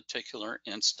this particular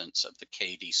instance of the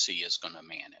KDC is going to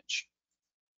manage.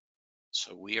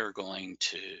 So we are going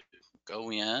to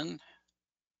go in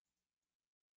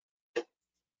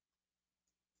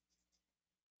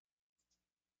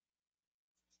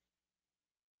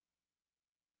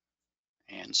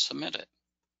and submit it.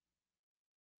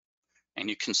 And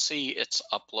you can see it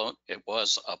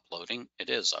was uploading, it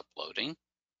is uploading.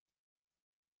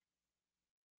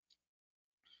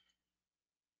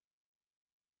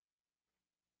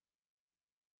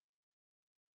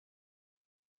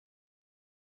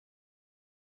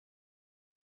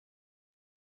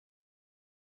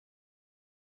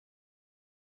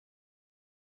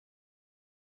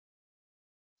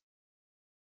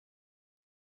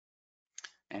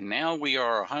 And now we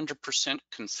are 100%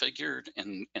 configured.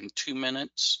 In 2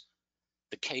 minutes,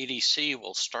 the KDC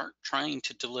will start trying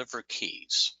to deliver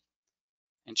keys.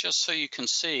 And just so you can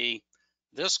see,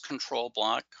 this control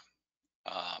block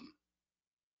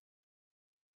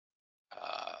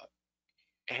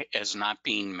is not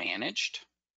being managed.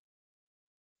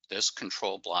 This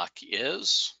control block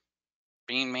is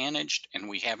being managed, and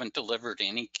we haven't delivered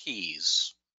any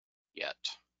keys yet.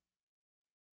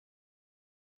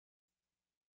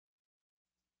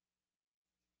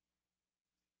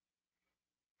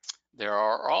 There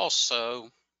are also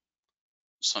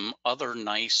some other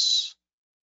nice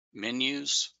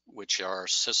menus, which are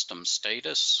system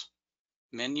status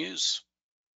menus.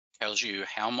 Tells you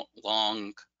how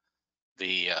long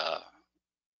the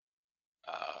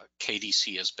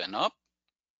KDC has been up,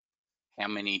 how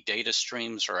many data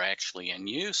streams are actually in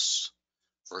use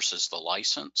versus the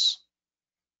license.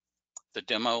 The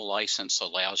demo license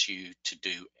allows you to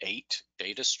do 8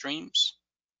 data streams,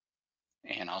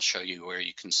 and I'll show you where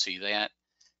you can see that.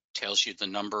 Tells you the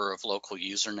number of local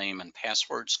username and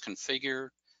passwords configured,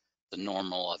 the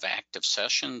normal of active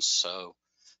sessions, so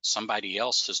somebody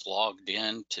else is logged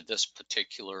in to this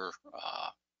particular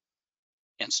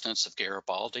instance of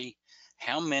Garibaldi.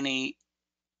 How many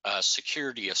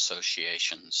security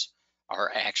associations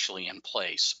are actually in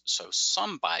place? So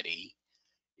somebody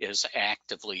is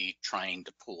actively trying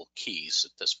to pull keys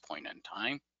at this point in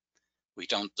time. We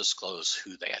don't disclose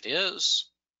who that is.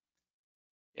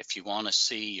 If you want to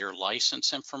see your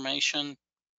license information,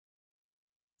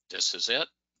 this is it.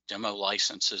 Demo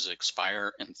licenses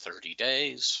expire in 30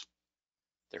 days.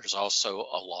 There's also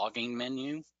a logging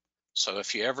menu. So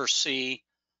if you ever see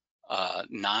a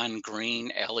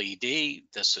non-green LED,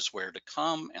 this is where to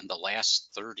come, and the last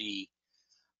 30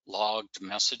 logged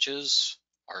messages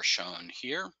are shown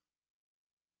here.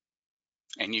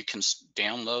 And you can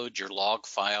download your log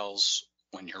files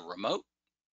when you're remote.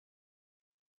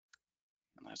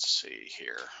 Let's see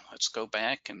here. Let's go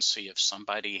back and see if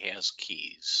somebody has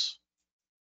keys.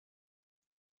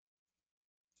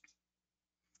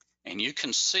 And you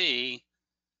can see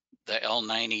the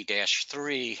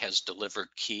L90-3 has delivered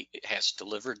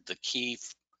the key,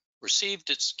 received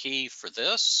its key for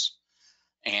this,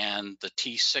 and the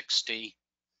T60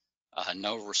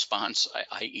 no response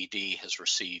IED has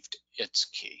received its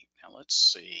key. Now let's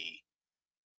see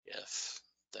if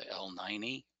the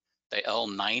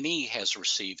L90 has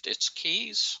received its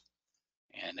keys,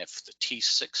 And if the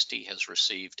T60 has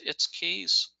received its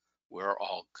keys, we're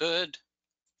all good.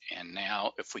 And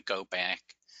now if we go back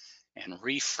and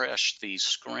refresh these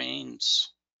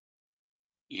screens,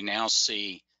 you now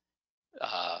see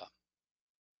that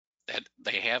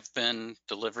they have been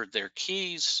delivered their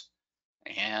keys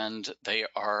and they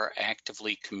are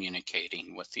actively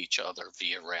communicating with each other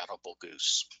via Routable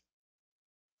Goose.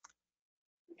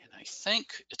 And I think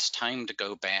it's time to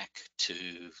go back to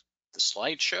the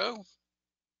slideshow.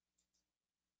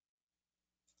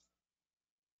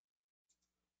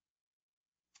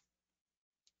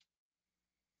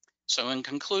 So in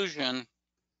conclusion,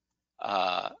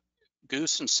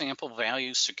 Goose and Sample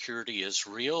value security is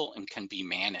real and can be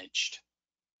managed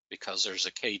because there's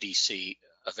a KDC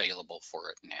available for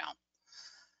it now.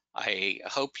 I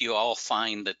hope you all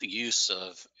find that the use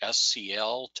of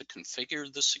SCL to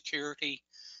configure the security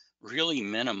really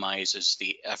minimizes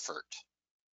the effort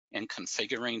in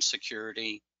configuring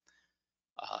security.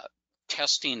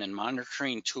 Testing and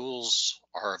monitoring tools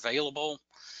are available,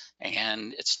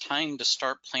 and it's time to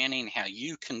start planning how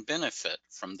you can benefit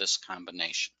from this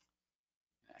combination.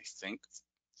 I think,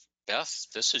 Beth,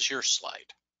 this is your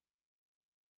slide.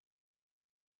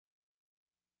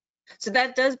 So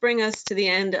that does bring us to the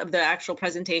end of the actual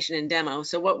presentation and demo.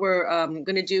 So what we're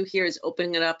going to do here is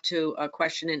open it up to a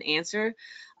question and answer.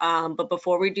 But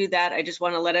before we do that, I just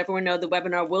want to let everyone know the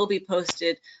webinar will be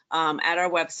posted at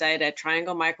our website at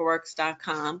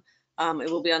trianglemicroworks.com. It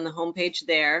will be on the homepage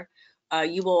there.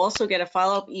 You will also get a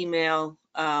follow-up email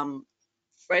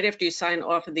right after you sign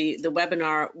off of the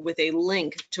webinar with a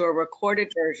link to a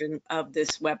recorded version of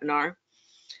this webinar.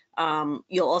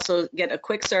 You'll also get a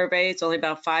quick survey. It's only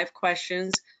about 5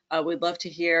 questions. We'd love to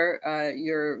hear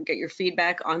get your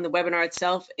feedback on the webinar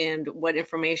itself and what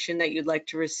information that you'd like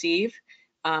to receive.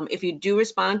 If you do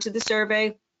respond to the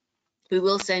survey, we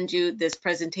will send you this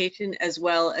presentation as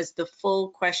well as the full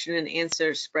question and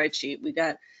answer spreadsheet. We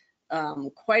got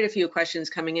quite a few questions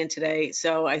coming in today,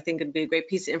 so I think it'd be a great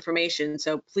piece of information.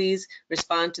 So please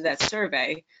respond to that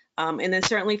survey. And then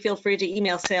certainly feel free to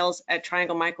email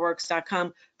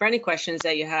sales@trianglemicroworks.com for any questions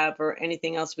that you have or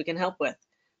anything else we can help with.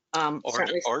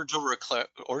 Or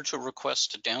to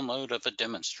request a download of a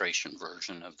demonstration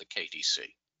version of the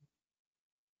KDC.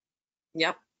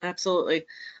 Yep, absolutely.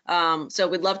 So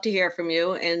we'd love to hear from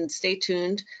you, and stay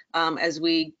tuned as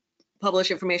we publish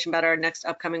information about our next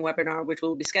upcoming webinar, which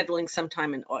we'll be scheduling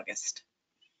sometime in August.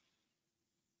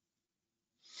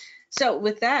 So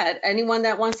with that, anyone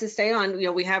that wants to stay on,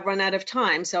 we have run out of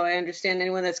time, so I understand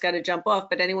anyone that's got to jump off,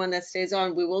 but anyone that stays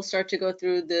on, we will start to go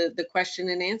through the question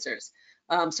and answers.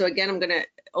 So again, I'm going to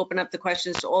open up the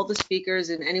questions to all the speakers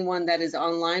and anyone that is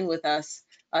online with us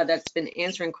that's been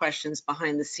answering questions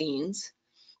behind the scenes.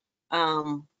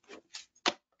 So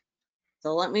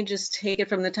let me just take it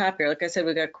from the top here. Like I said,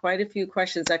 we've got quite a few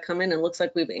questions that come in, and it looks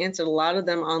like we've answered a lot of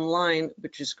them online,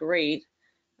 which is great.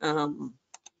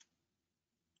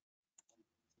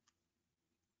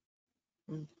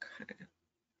 Okay.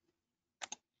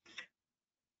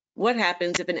 What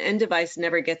happens if an end device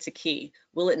never gets a key?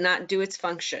 Will it not do its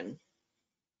function?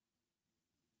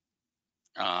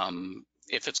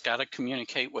 If it's got to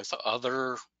communicate with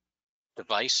other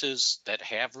devices that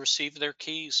have received their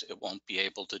keys, it won't be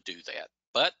able to do that.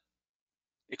 But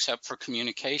except for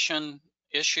communication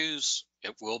issues,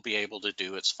 it will be able to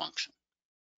do its function.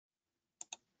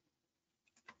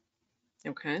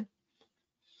 Okay.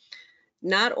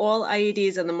 Not all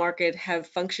IEDs on the market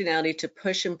have functionality to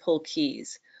push and pull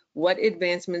keys. What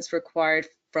advancements required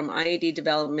from an IED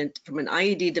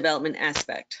development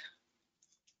aspect?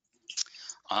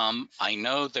 I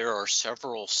know there are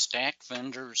several stack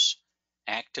vendors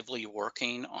actively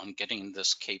working on getting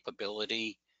this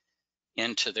capability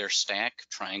into their stack.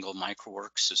 Triangle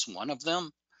Microworks is one of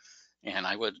them. And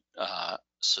I would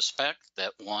suspect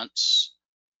that once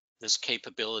this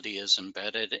capability is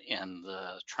embedded in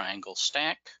the Triangle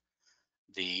stack,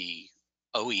 the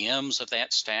OEMs of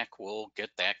that stack will get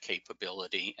that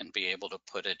capability and be able to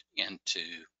put it into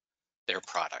their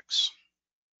products.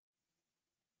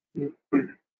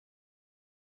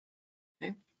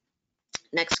 Okay.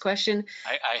 Next question.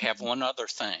 I have one other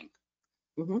thing.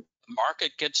 Mm-hmm. The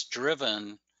market gets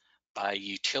driven by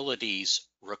utilities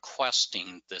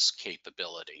requesting this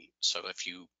capability. So if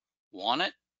you want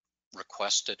it,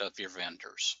 request it of your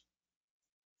vendors.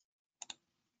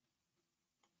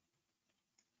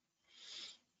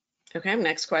 Okay,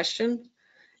 next question.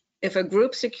 If a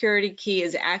group security key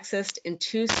is accessed in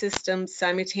 2 systems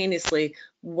simultaneously,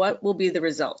 what will be the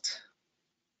result?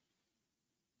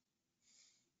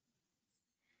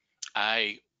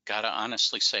 I gotta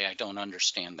honestly say I don't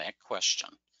understand that question.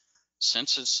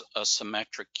 Since it's a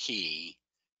symmetric key,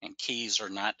 and keys are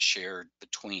not shared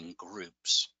between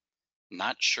groups.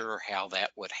 Not sure how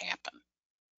that would happen.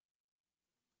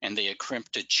 And the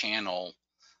encrypted channel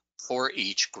for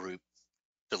each group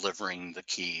delivering the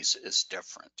keys is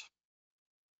different.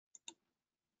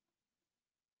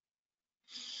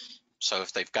 So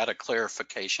if they've got a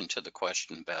clarification to the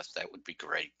question, Beth, that would be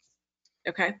great.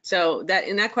 Okay, so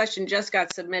that question just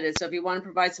got submitted. So if you want to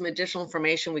provide some additional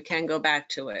information, we can go back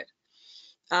to it.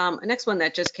 Next one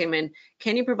that just came in,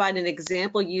 can you provide an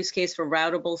example use case for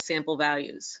routable sample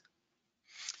values?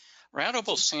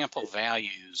 Routable sample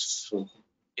values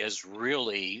is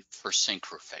really for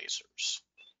synchrophasers.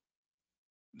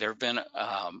 There have been,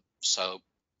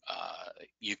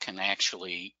 you can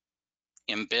actually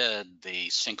embed the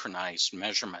synchronized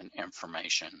measurement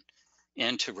information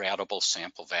into routable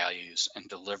sample values and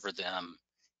deliver them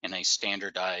in a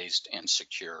standardized and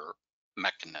secure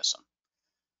mechanism.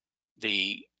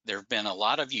 There have been a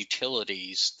lot of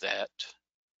utilities that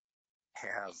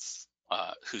have,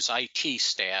 whose IT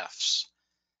staffs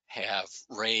have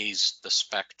raised the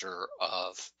specter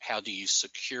of how do you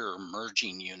secure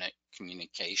merging unit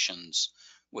communications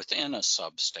within a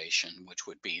substation, which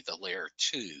would be the layer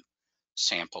 2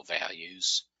 sample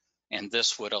values. And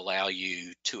this would allow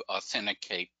you to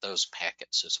authenticate those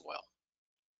packets as well.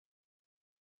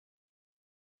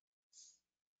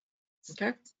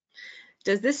 Okay.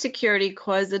 Does this security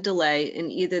cause a delay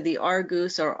in either the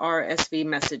RGoose or RSV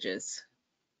messages?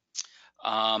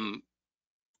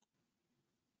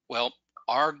 Well,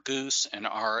 RGoose and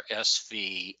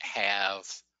RSV have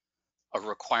a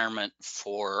requirement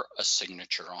for a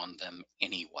signature on them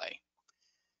anyway.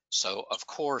 So of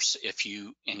course, if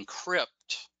you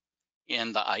encrypt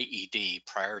in the IED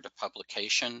prior to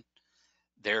publication,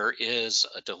 there is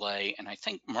a delay. And I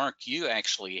think, Mark, you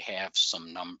actually have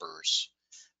some numbers,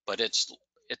 but it's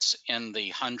in the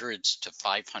hundreds to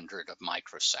 500 of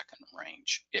microsecond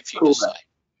range if you decide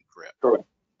to encrypt. Correct.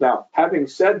 Now, having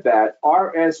said that,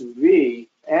 RSV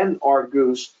and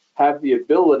RGoose have the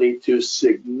ability to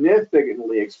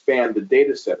significantly expand the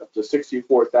data set up to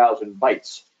 64,000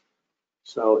 bytes.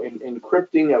 So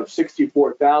encrypting of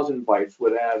 64,000 bytes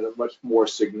would add a much more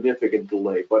significant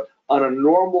delay. But on a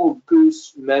normal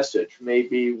Goose message,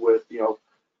 maybe with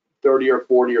 30 or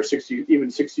 40 or 60, even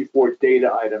 64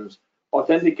 data items,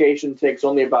 authentication takes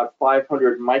only about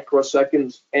 500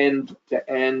 microseconds end to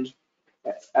end,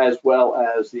 as well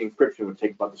as the encryption would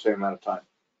take about the same amount of time.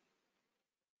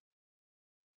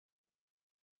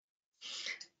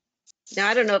 Now,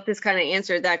 I don't know if this kind of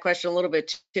answered that question a little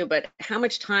bit too, but how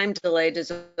much time delay does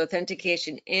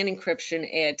authentication and encryption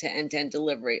add to end-to-end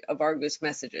delivery of RGoose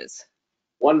messages?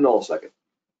 1 millisecond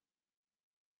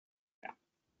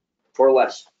or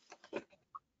less.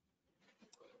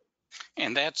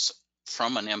 And that's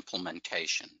from an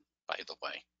implementation, by the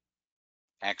way,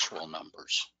 actual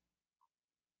numbers.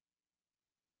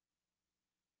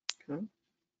 Okay.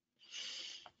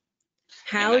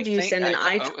 How do you send an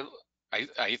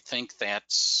I think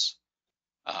that's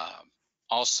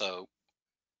also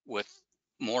with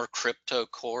more crypto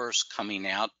cores coming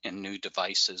out in new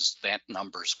devices, that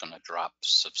number is going to drop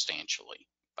substantially,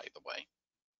 by the way.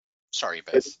 Sorry,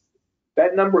 Beth.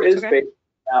 That number is based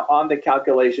on the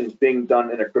calculations being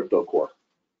done in a crypto core.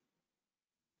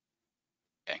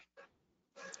 Okay.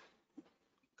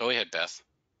 Go ahead, Beth.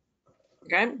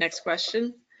 Okay, next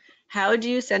question. How do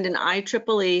you send an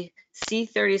IEEE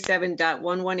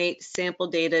C37.118 sample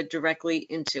data directly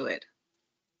into it?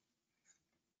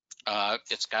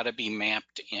 It's got to be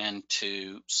mapped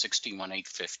into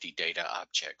 61850 data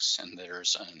objects, and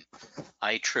there's an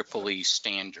IEEE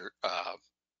standard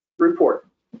report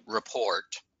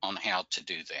on how to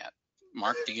do that.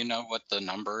 Mark, do you know what the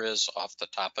number is off the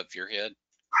top of your head?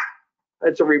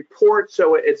 It's a report,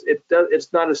 so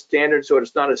it's not a standard, so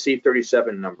it's not a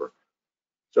C37 number.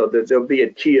 So there'll be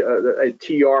a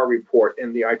TR report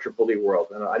in the IEEE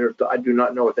world, and I do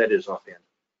not know what that is offhand.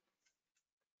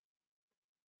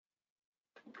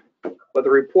 But the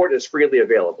report is freely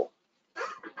available.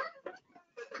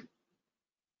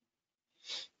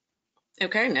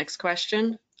 Okay, next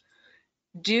question.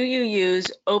 Do you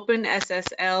use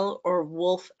OpenSSL or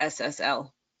Wolf SSL?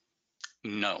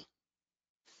 No.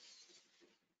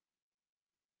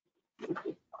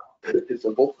 It's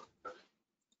simple.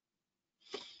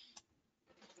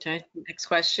 Okay, next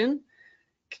question.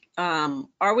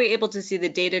 Are we able to see the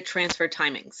data transfer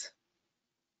timings?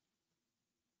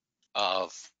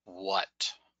 Of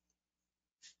what?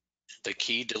 The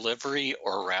key delivery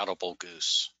or Routable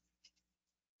Goose?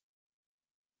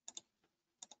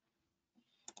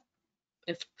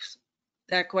 If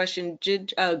that question,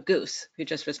 Goose, who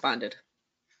just responded.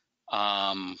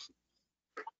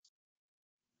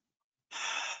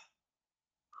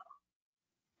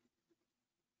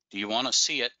 Do you want to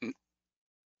see it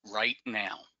right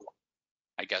now?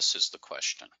 I guess is the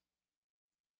question.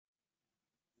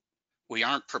 We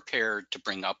aren't prepared to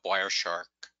bring up Wireshark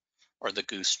or the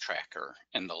Goose tracker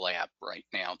in the lab right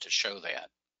now to show that.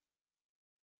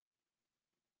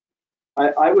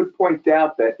 I would point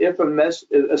out that if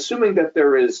assuming that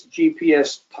there is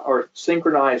GPS or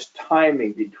synchronized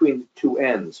timing between the two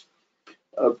ends,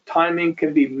 timing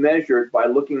can be measured by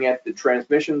looking at the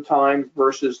transmission time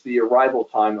versus the arrival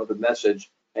time of the message,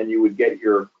 and you would get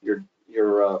your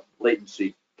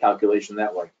latency calculation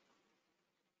that way.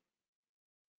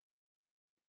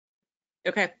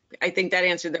 Okay, I think that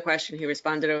answered the question. He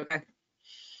responded okay.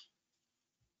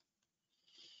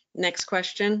 Next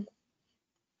question.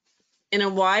 In a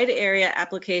wide area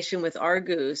application with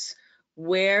RGoose,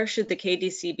 where should the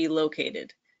KDC be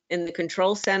located? In the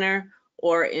control center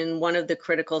or in one of the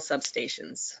critical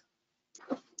substations?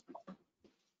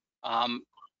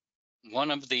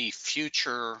 One of the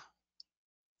future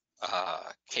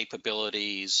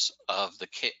capabilities of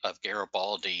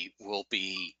Garibaldi will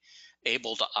be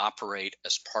able to operate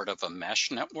as part of a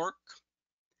mesh network.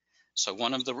 So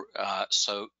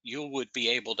so you would be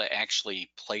able to actually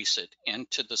place it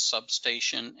into the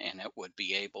substation, and it would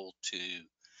be able to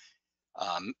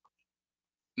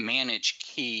manage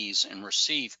keys and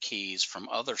receive keys from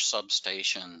other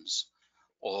substations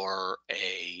or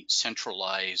a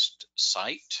centralized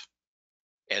site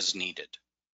as needed.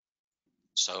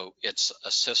 So it's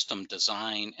a system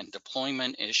design and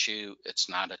deployment issue. It's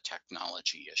not a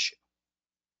technology issue.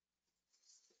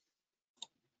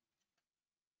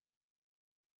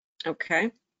 Okay,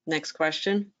 next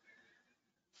question.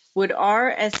 Would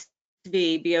RSV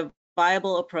be a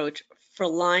viable approach for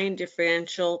line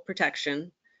differential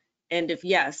protection? And if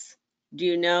yes, do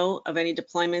you know of any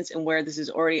deployments and where this is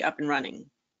already up and running?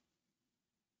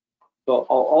 So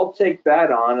I'll take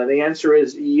that on, and the answer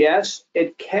is yes,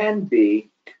 it can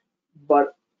be,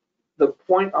 but the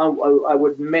point I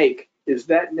would make is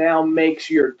that now makes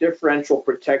your differential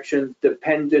protection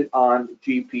dependent on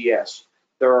GPS.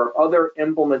 There are other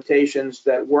implementations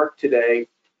that work today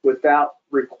without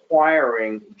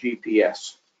requiring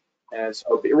GPS. And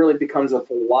so it really becomes a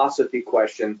philosophy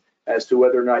question as to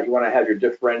whether or not you want to have your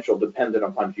differential dependent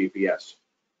upon GPS.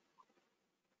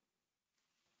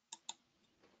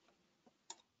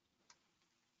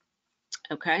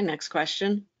 Okay, next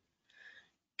question.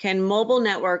 Can mobile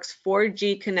networks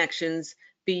 4G connections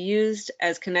be used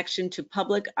as connection to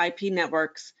public IP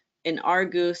networks in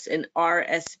RGoose and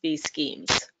RSV schemes?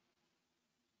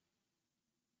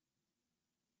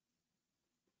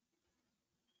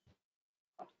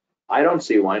 I don't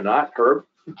see why not, Herb.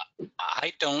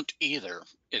 I don't either.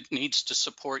 It needs to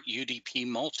support UDP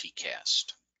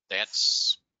multicast.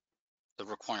 That's the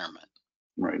requirement.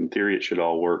 Right. In theory, it should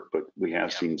all work, but we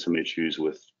have seen some issues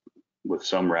with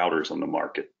some routers on the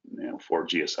market.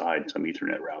 4G aside, some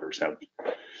Ethernet routers have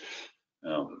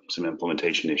some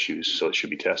implementation issues, so it should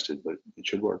be tested, but it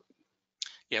should work.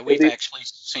 Yeah, we've actually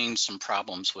seen some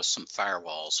problems with some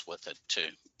firewalls with it too.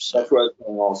 So. That's where it's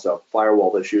going also,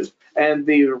 firewall issues. And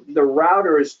the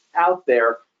routers out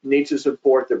there need to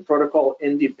support the protocol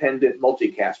independent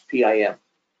multicast, PIM.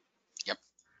 Yep.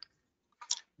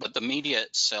 But the media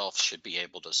itself should be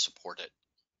able to support it.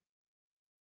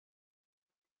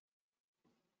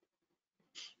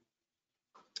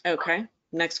 Okay,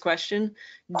 next question.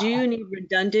 Do you need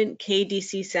redundant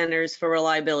KDC centers for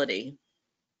reliability?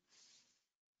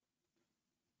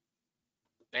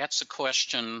 That's a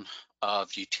question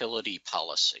of utility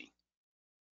policy.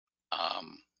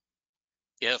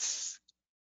 If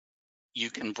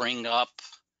you can bring up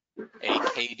a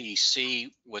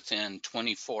KDC within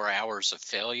 24 hours of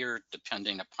failure,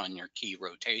 depending upon your key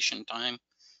rotation time,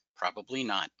 probably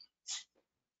not.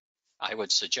 I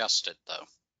would suggest it though.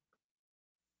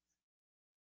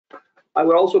 I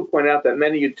would also point out that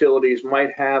many utilities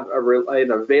might have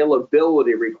an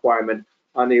availability requirement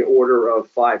on the order of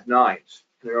 5 nines.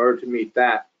 In order to meet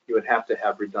that, you would have to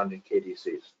have redundant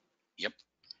KDCs. Yep.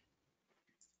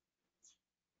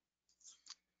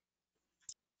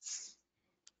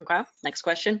 Okay, next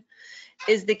question.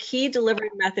 Is the key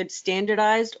delivery method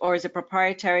standardized or is it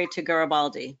proprietary to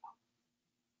Garibaldi?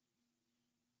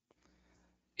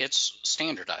 It's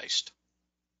standardized.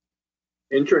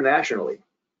 Internationally.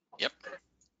 Yep.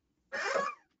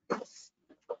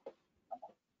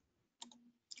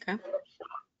 Okay.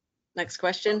 Next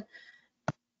question.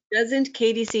 Doesn't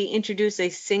KDC introduce a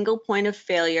single point of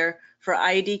failure for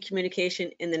ID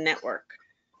communication in the network?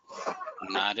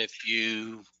 Not if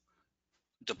you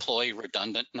deploy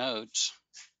redundant nodes.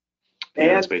 And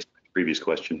that's based on the previous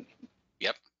question.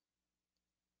 Yep.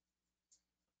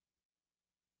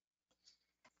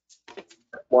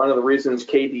 One of the reasons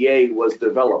KDA was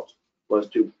developed was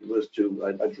to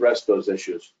address those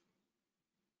issues.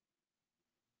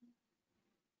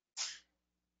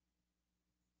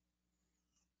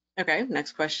 Okay,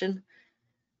 next question.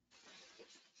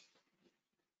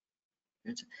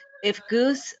 If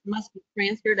Goose must be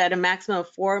transferred at a maximum of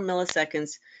 4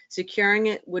 milliseconds, securing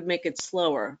it would make it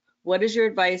slower. What is your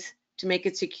advice to make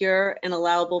it secure and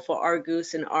allowable for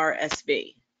RGoose and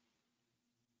RSV?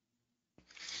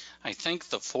 I think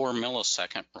the 4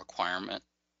 millisecond requirement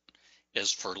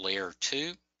is for layer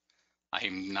 2.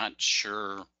 I'm not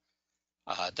sure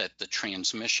that the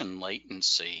transmission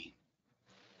latency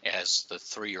as the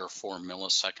 3 or 4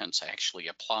 milliseconds actually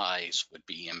applies would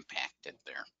be impacted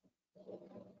there.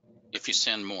 If you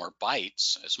send more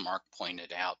bytes, as Mark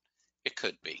pointed out, it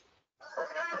could be.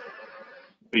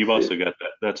 But you've also got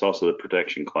that. That's also the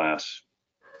protection class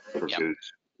for Yep.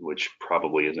 Goose, which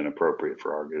probably isn't appropriate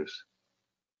for RGoose.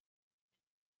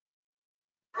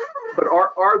 But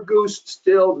our Goose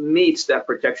still meets that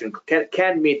protection,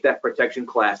 can meet that protection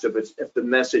class if the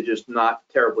message is not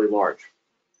terribly large.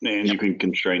 And you can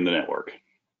constrain the network.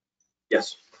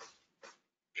 Yes.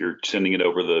 If you're sending it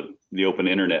over the open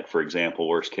internet, for example,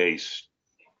 worst case,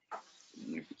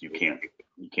 you can't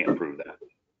prove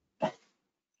that.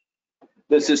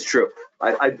 This is true.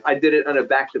 I did it on a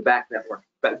back-to-back network.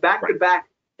 But back-to-back,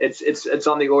 it's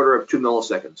on the order of 2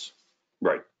 milliseconds.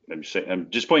 Right. I'm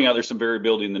just pointing out there's some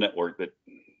variability in the network that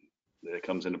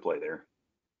comes into play there.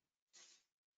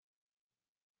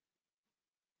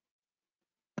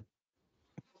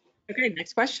 Okay,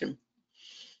 next question.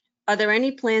 Are there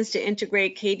any plans to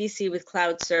integrate KDC with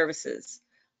cloud services,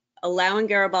 allowing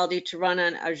Garibaldi to run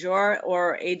on Azure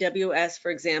or AWS,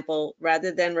 for example,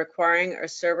 rather than requiring a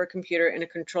server computer in a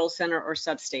control center or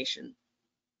substation?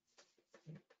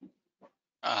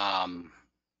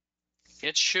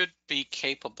 It should be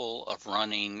capable of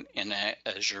running in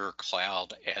Azure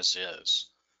cloud as is.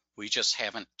 We just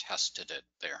haven't tested it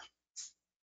there.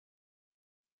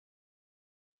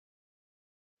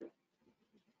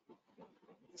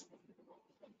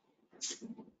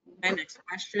 Okay, next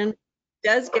question.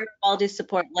 Does Garibaldi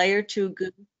support layer 2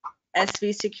 Goose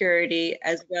SV security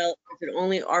as well as it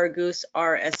only RGoose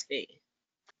RSV?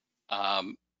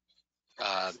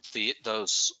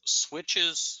 Those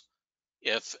switches,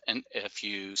 if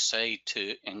you say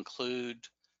to include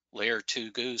layer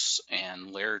 2 Goose and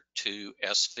layer 2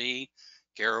 SV,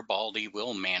 Garibaldi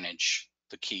will manage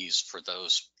the keys for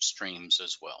those streams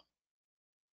as well.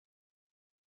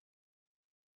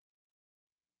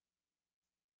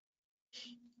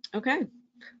 Okay.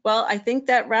 Well, I think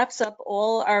that wraps up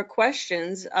all our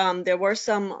questions. There were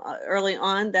some early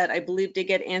on that I believe did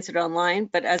get answered online,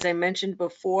 but as I mentioned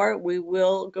before, we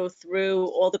will go through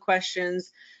all the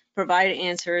questions, provide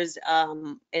answers,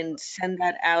 and send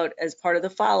that out as part of the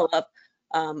follow-up.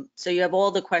 So you have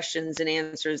all the questions and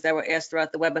answers that were asked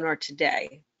throughout the webinar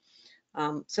today.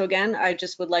 So again, I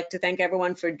just would like to thank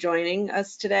everyone for joining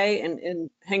us today and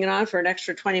hanging on for an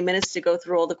extra 20 minutes to go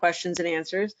through all the questions and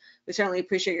answers. We certainly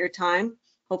appreciate your time.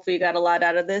 Hopefully you got a lot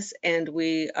out of this, and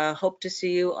we hope to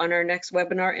see you on our next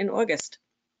webinar in August.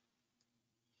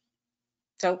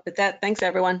 So with that, thanks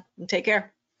everyone, and take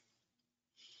care.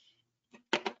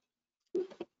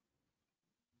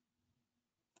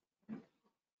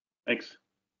 Thanks.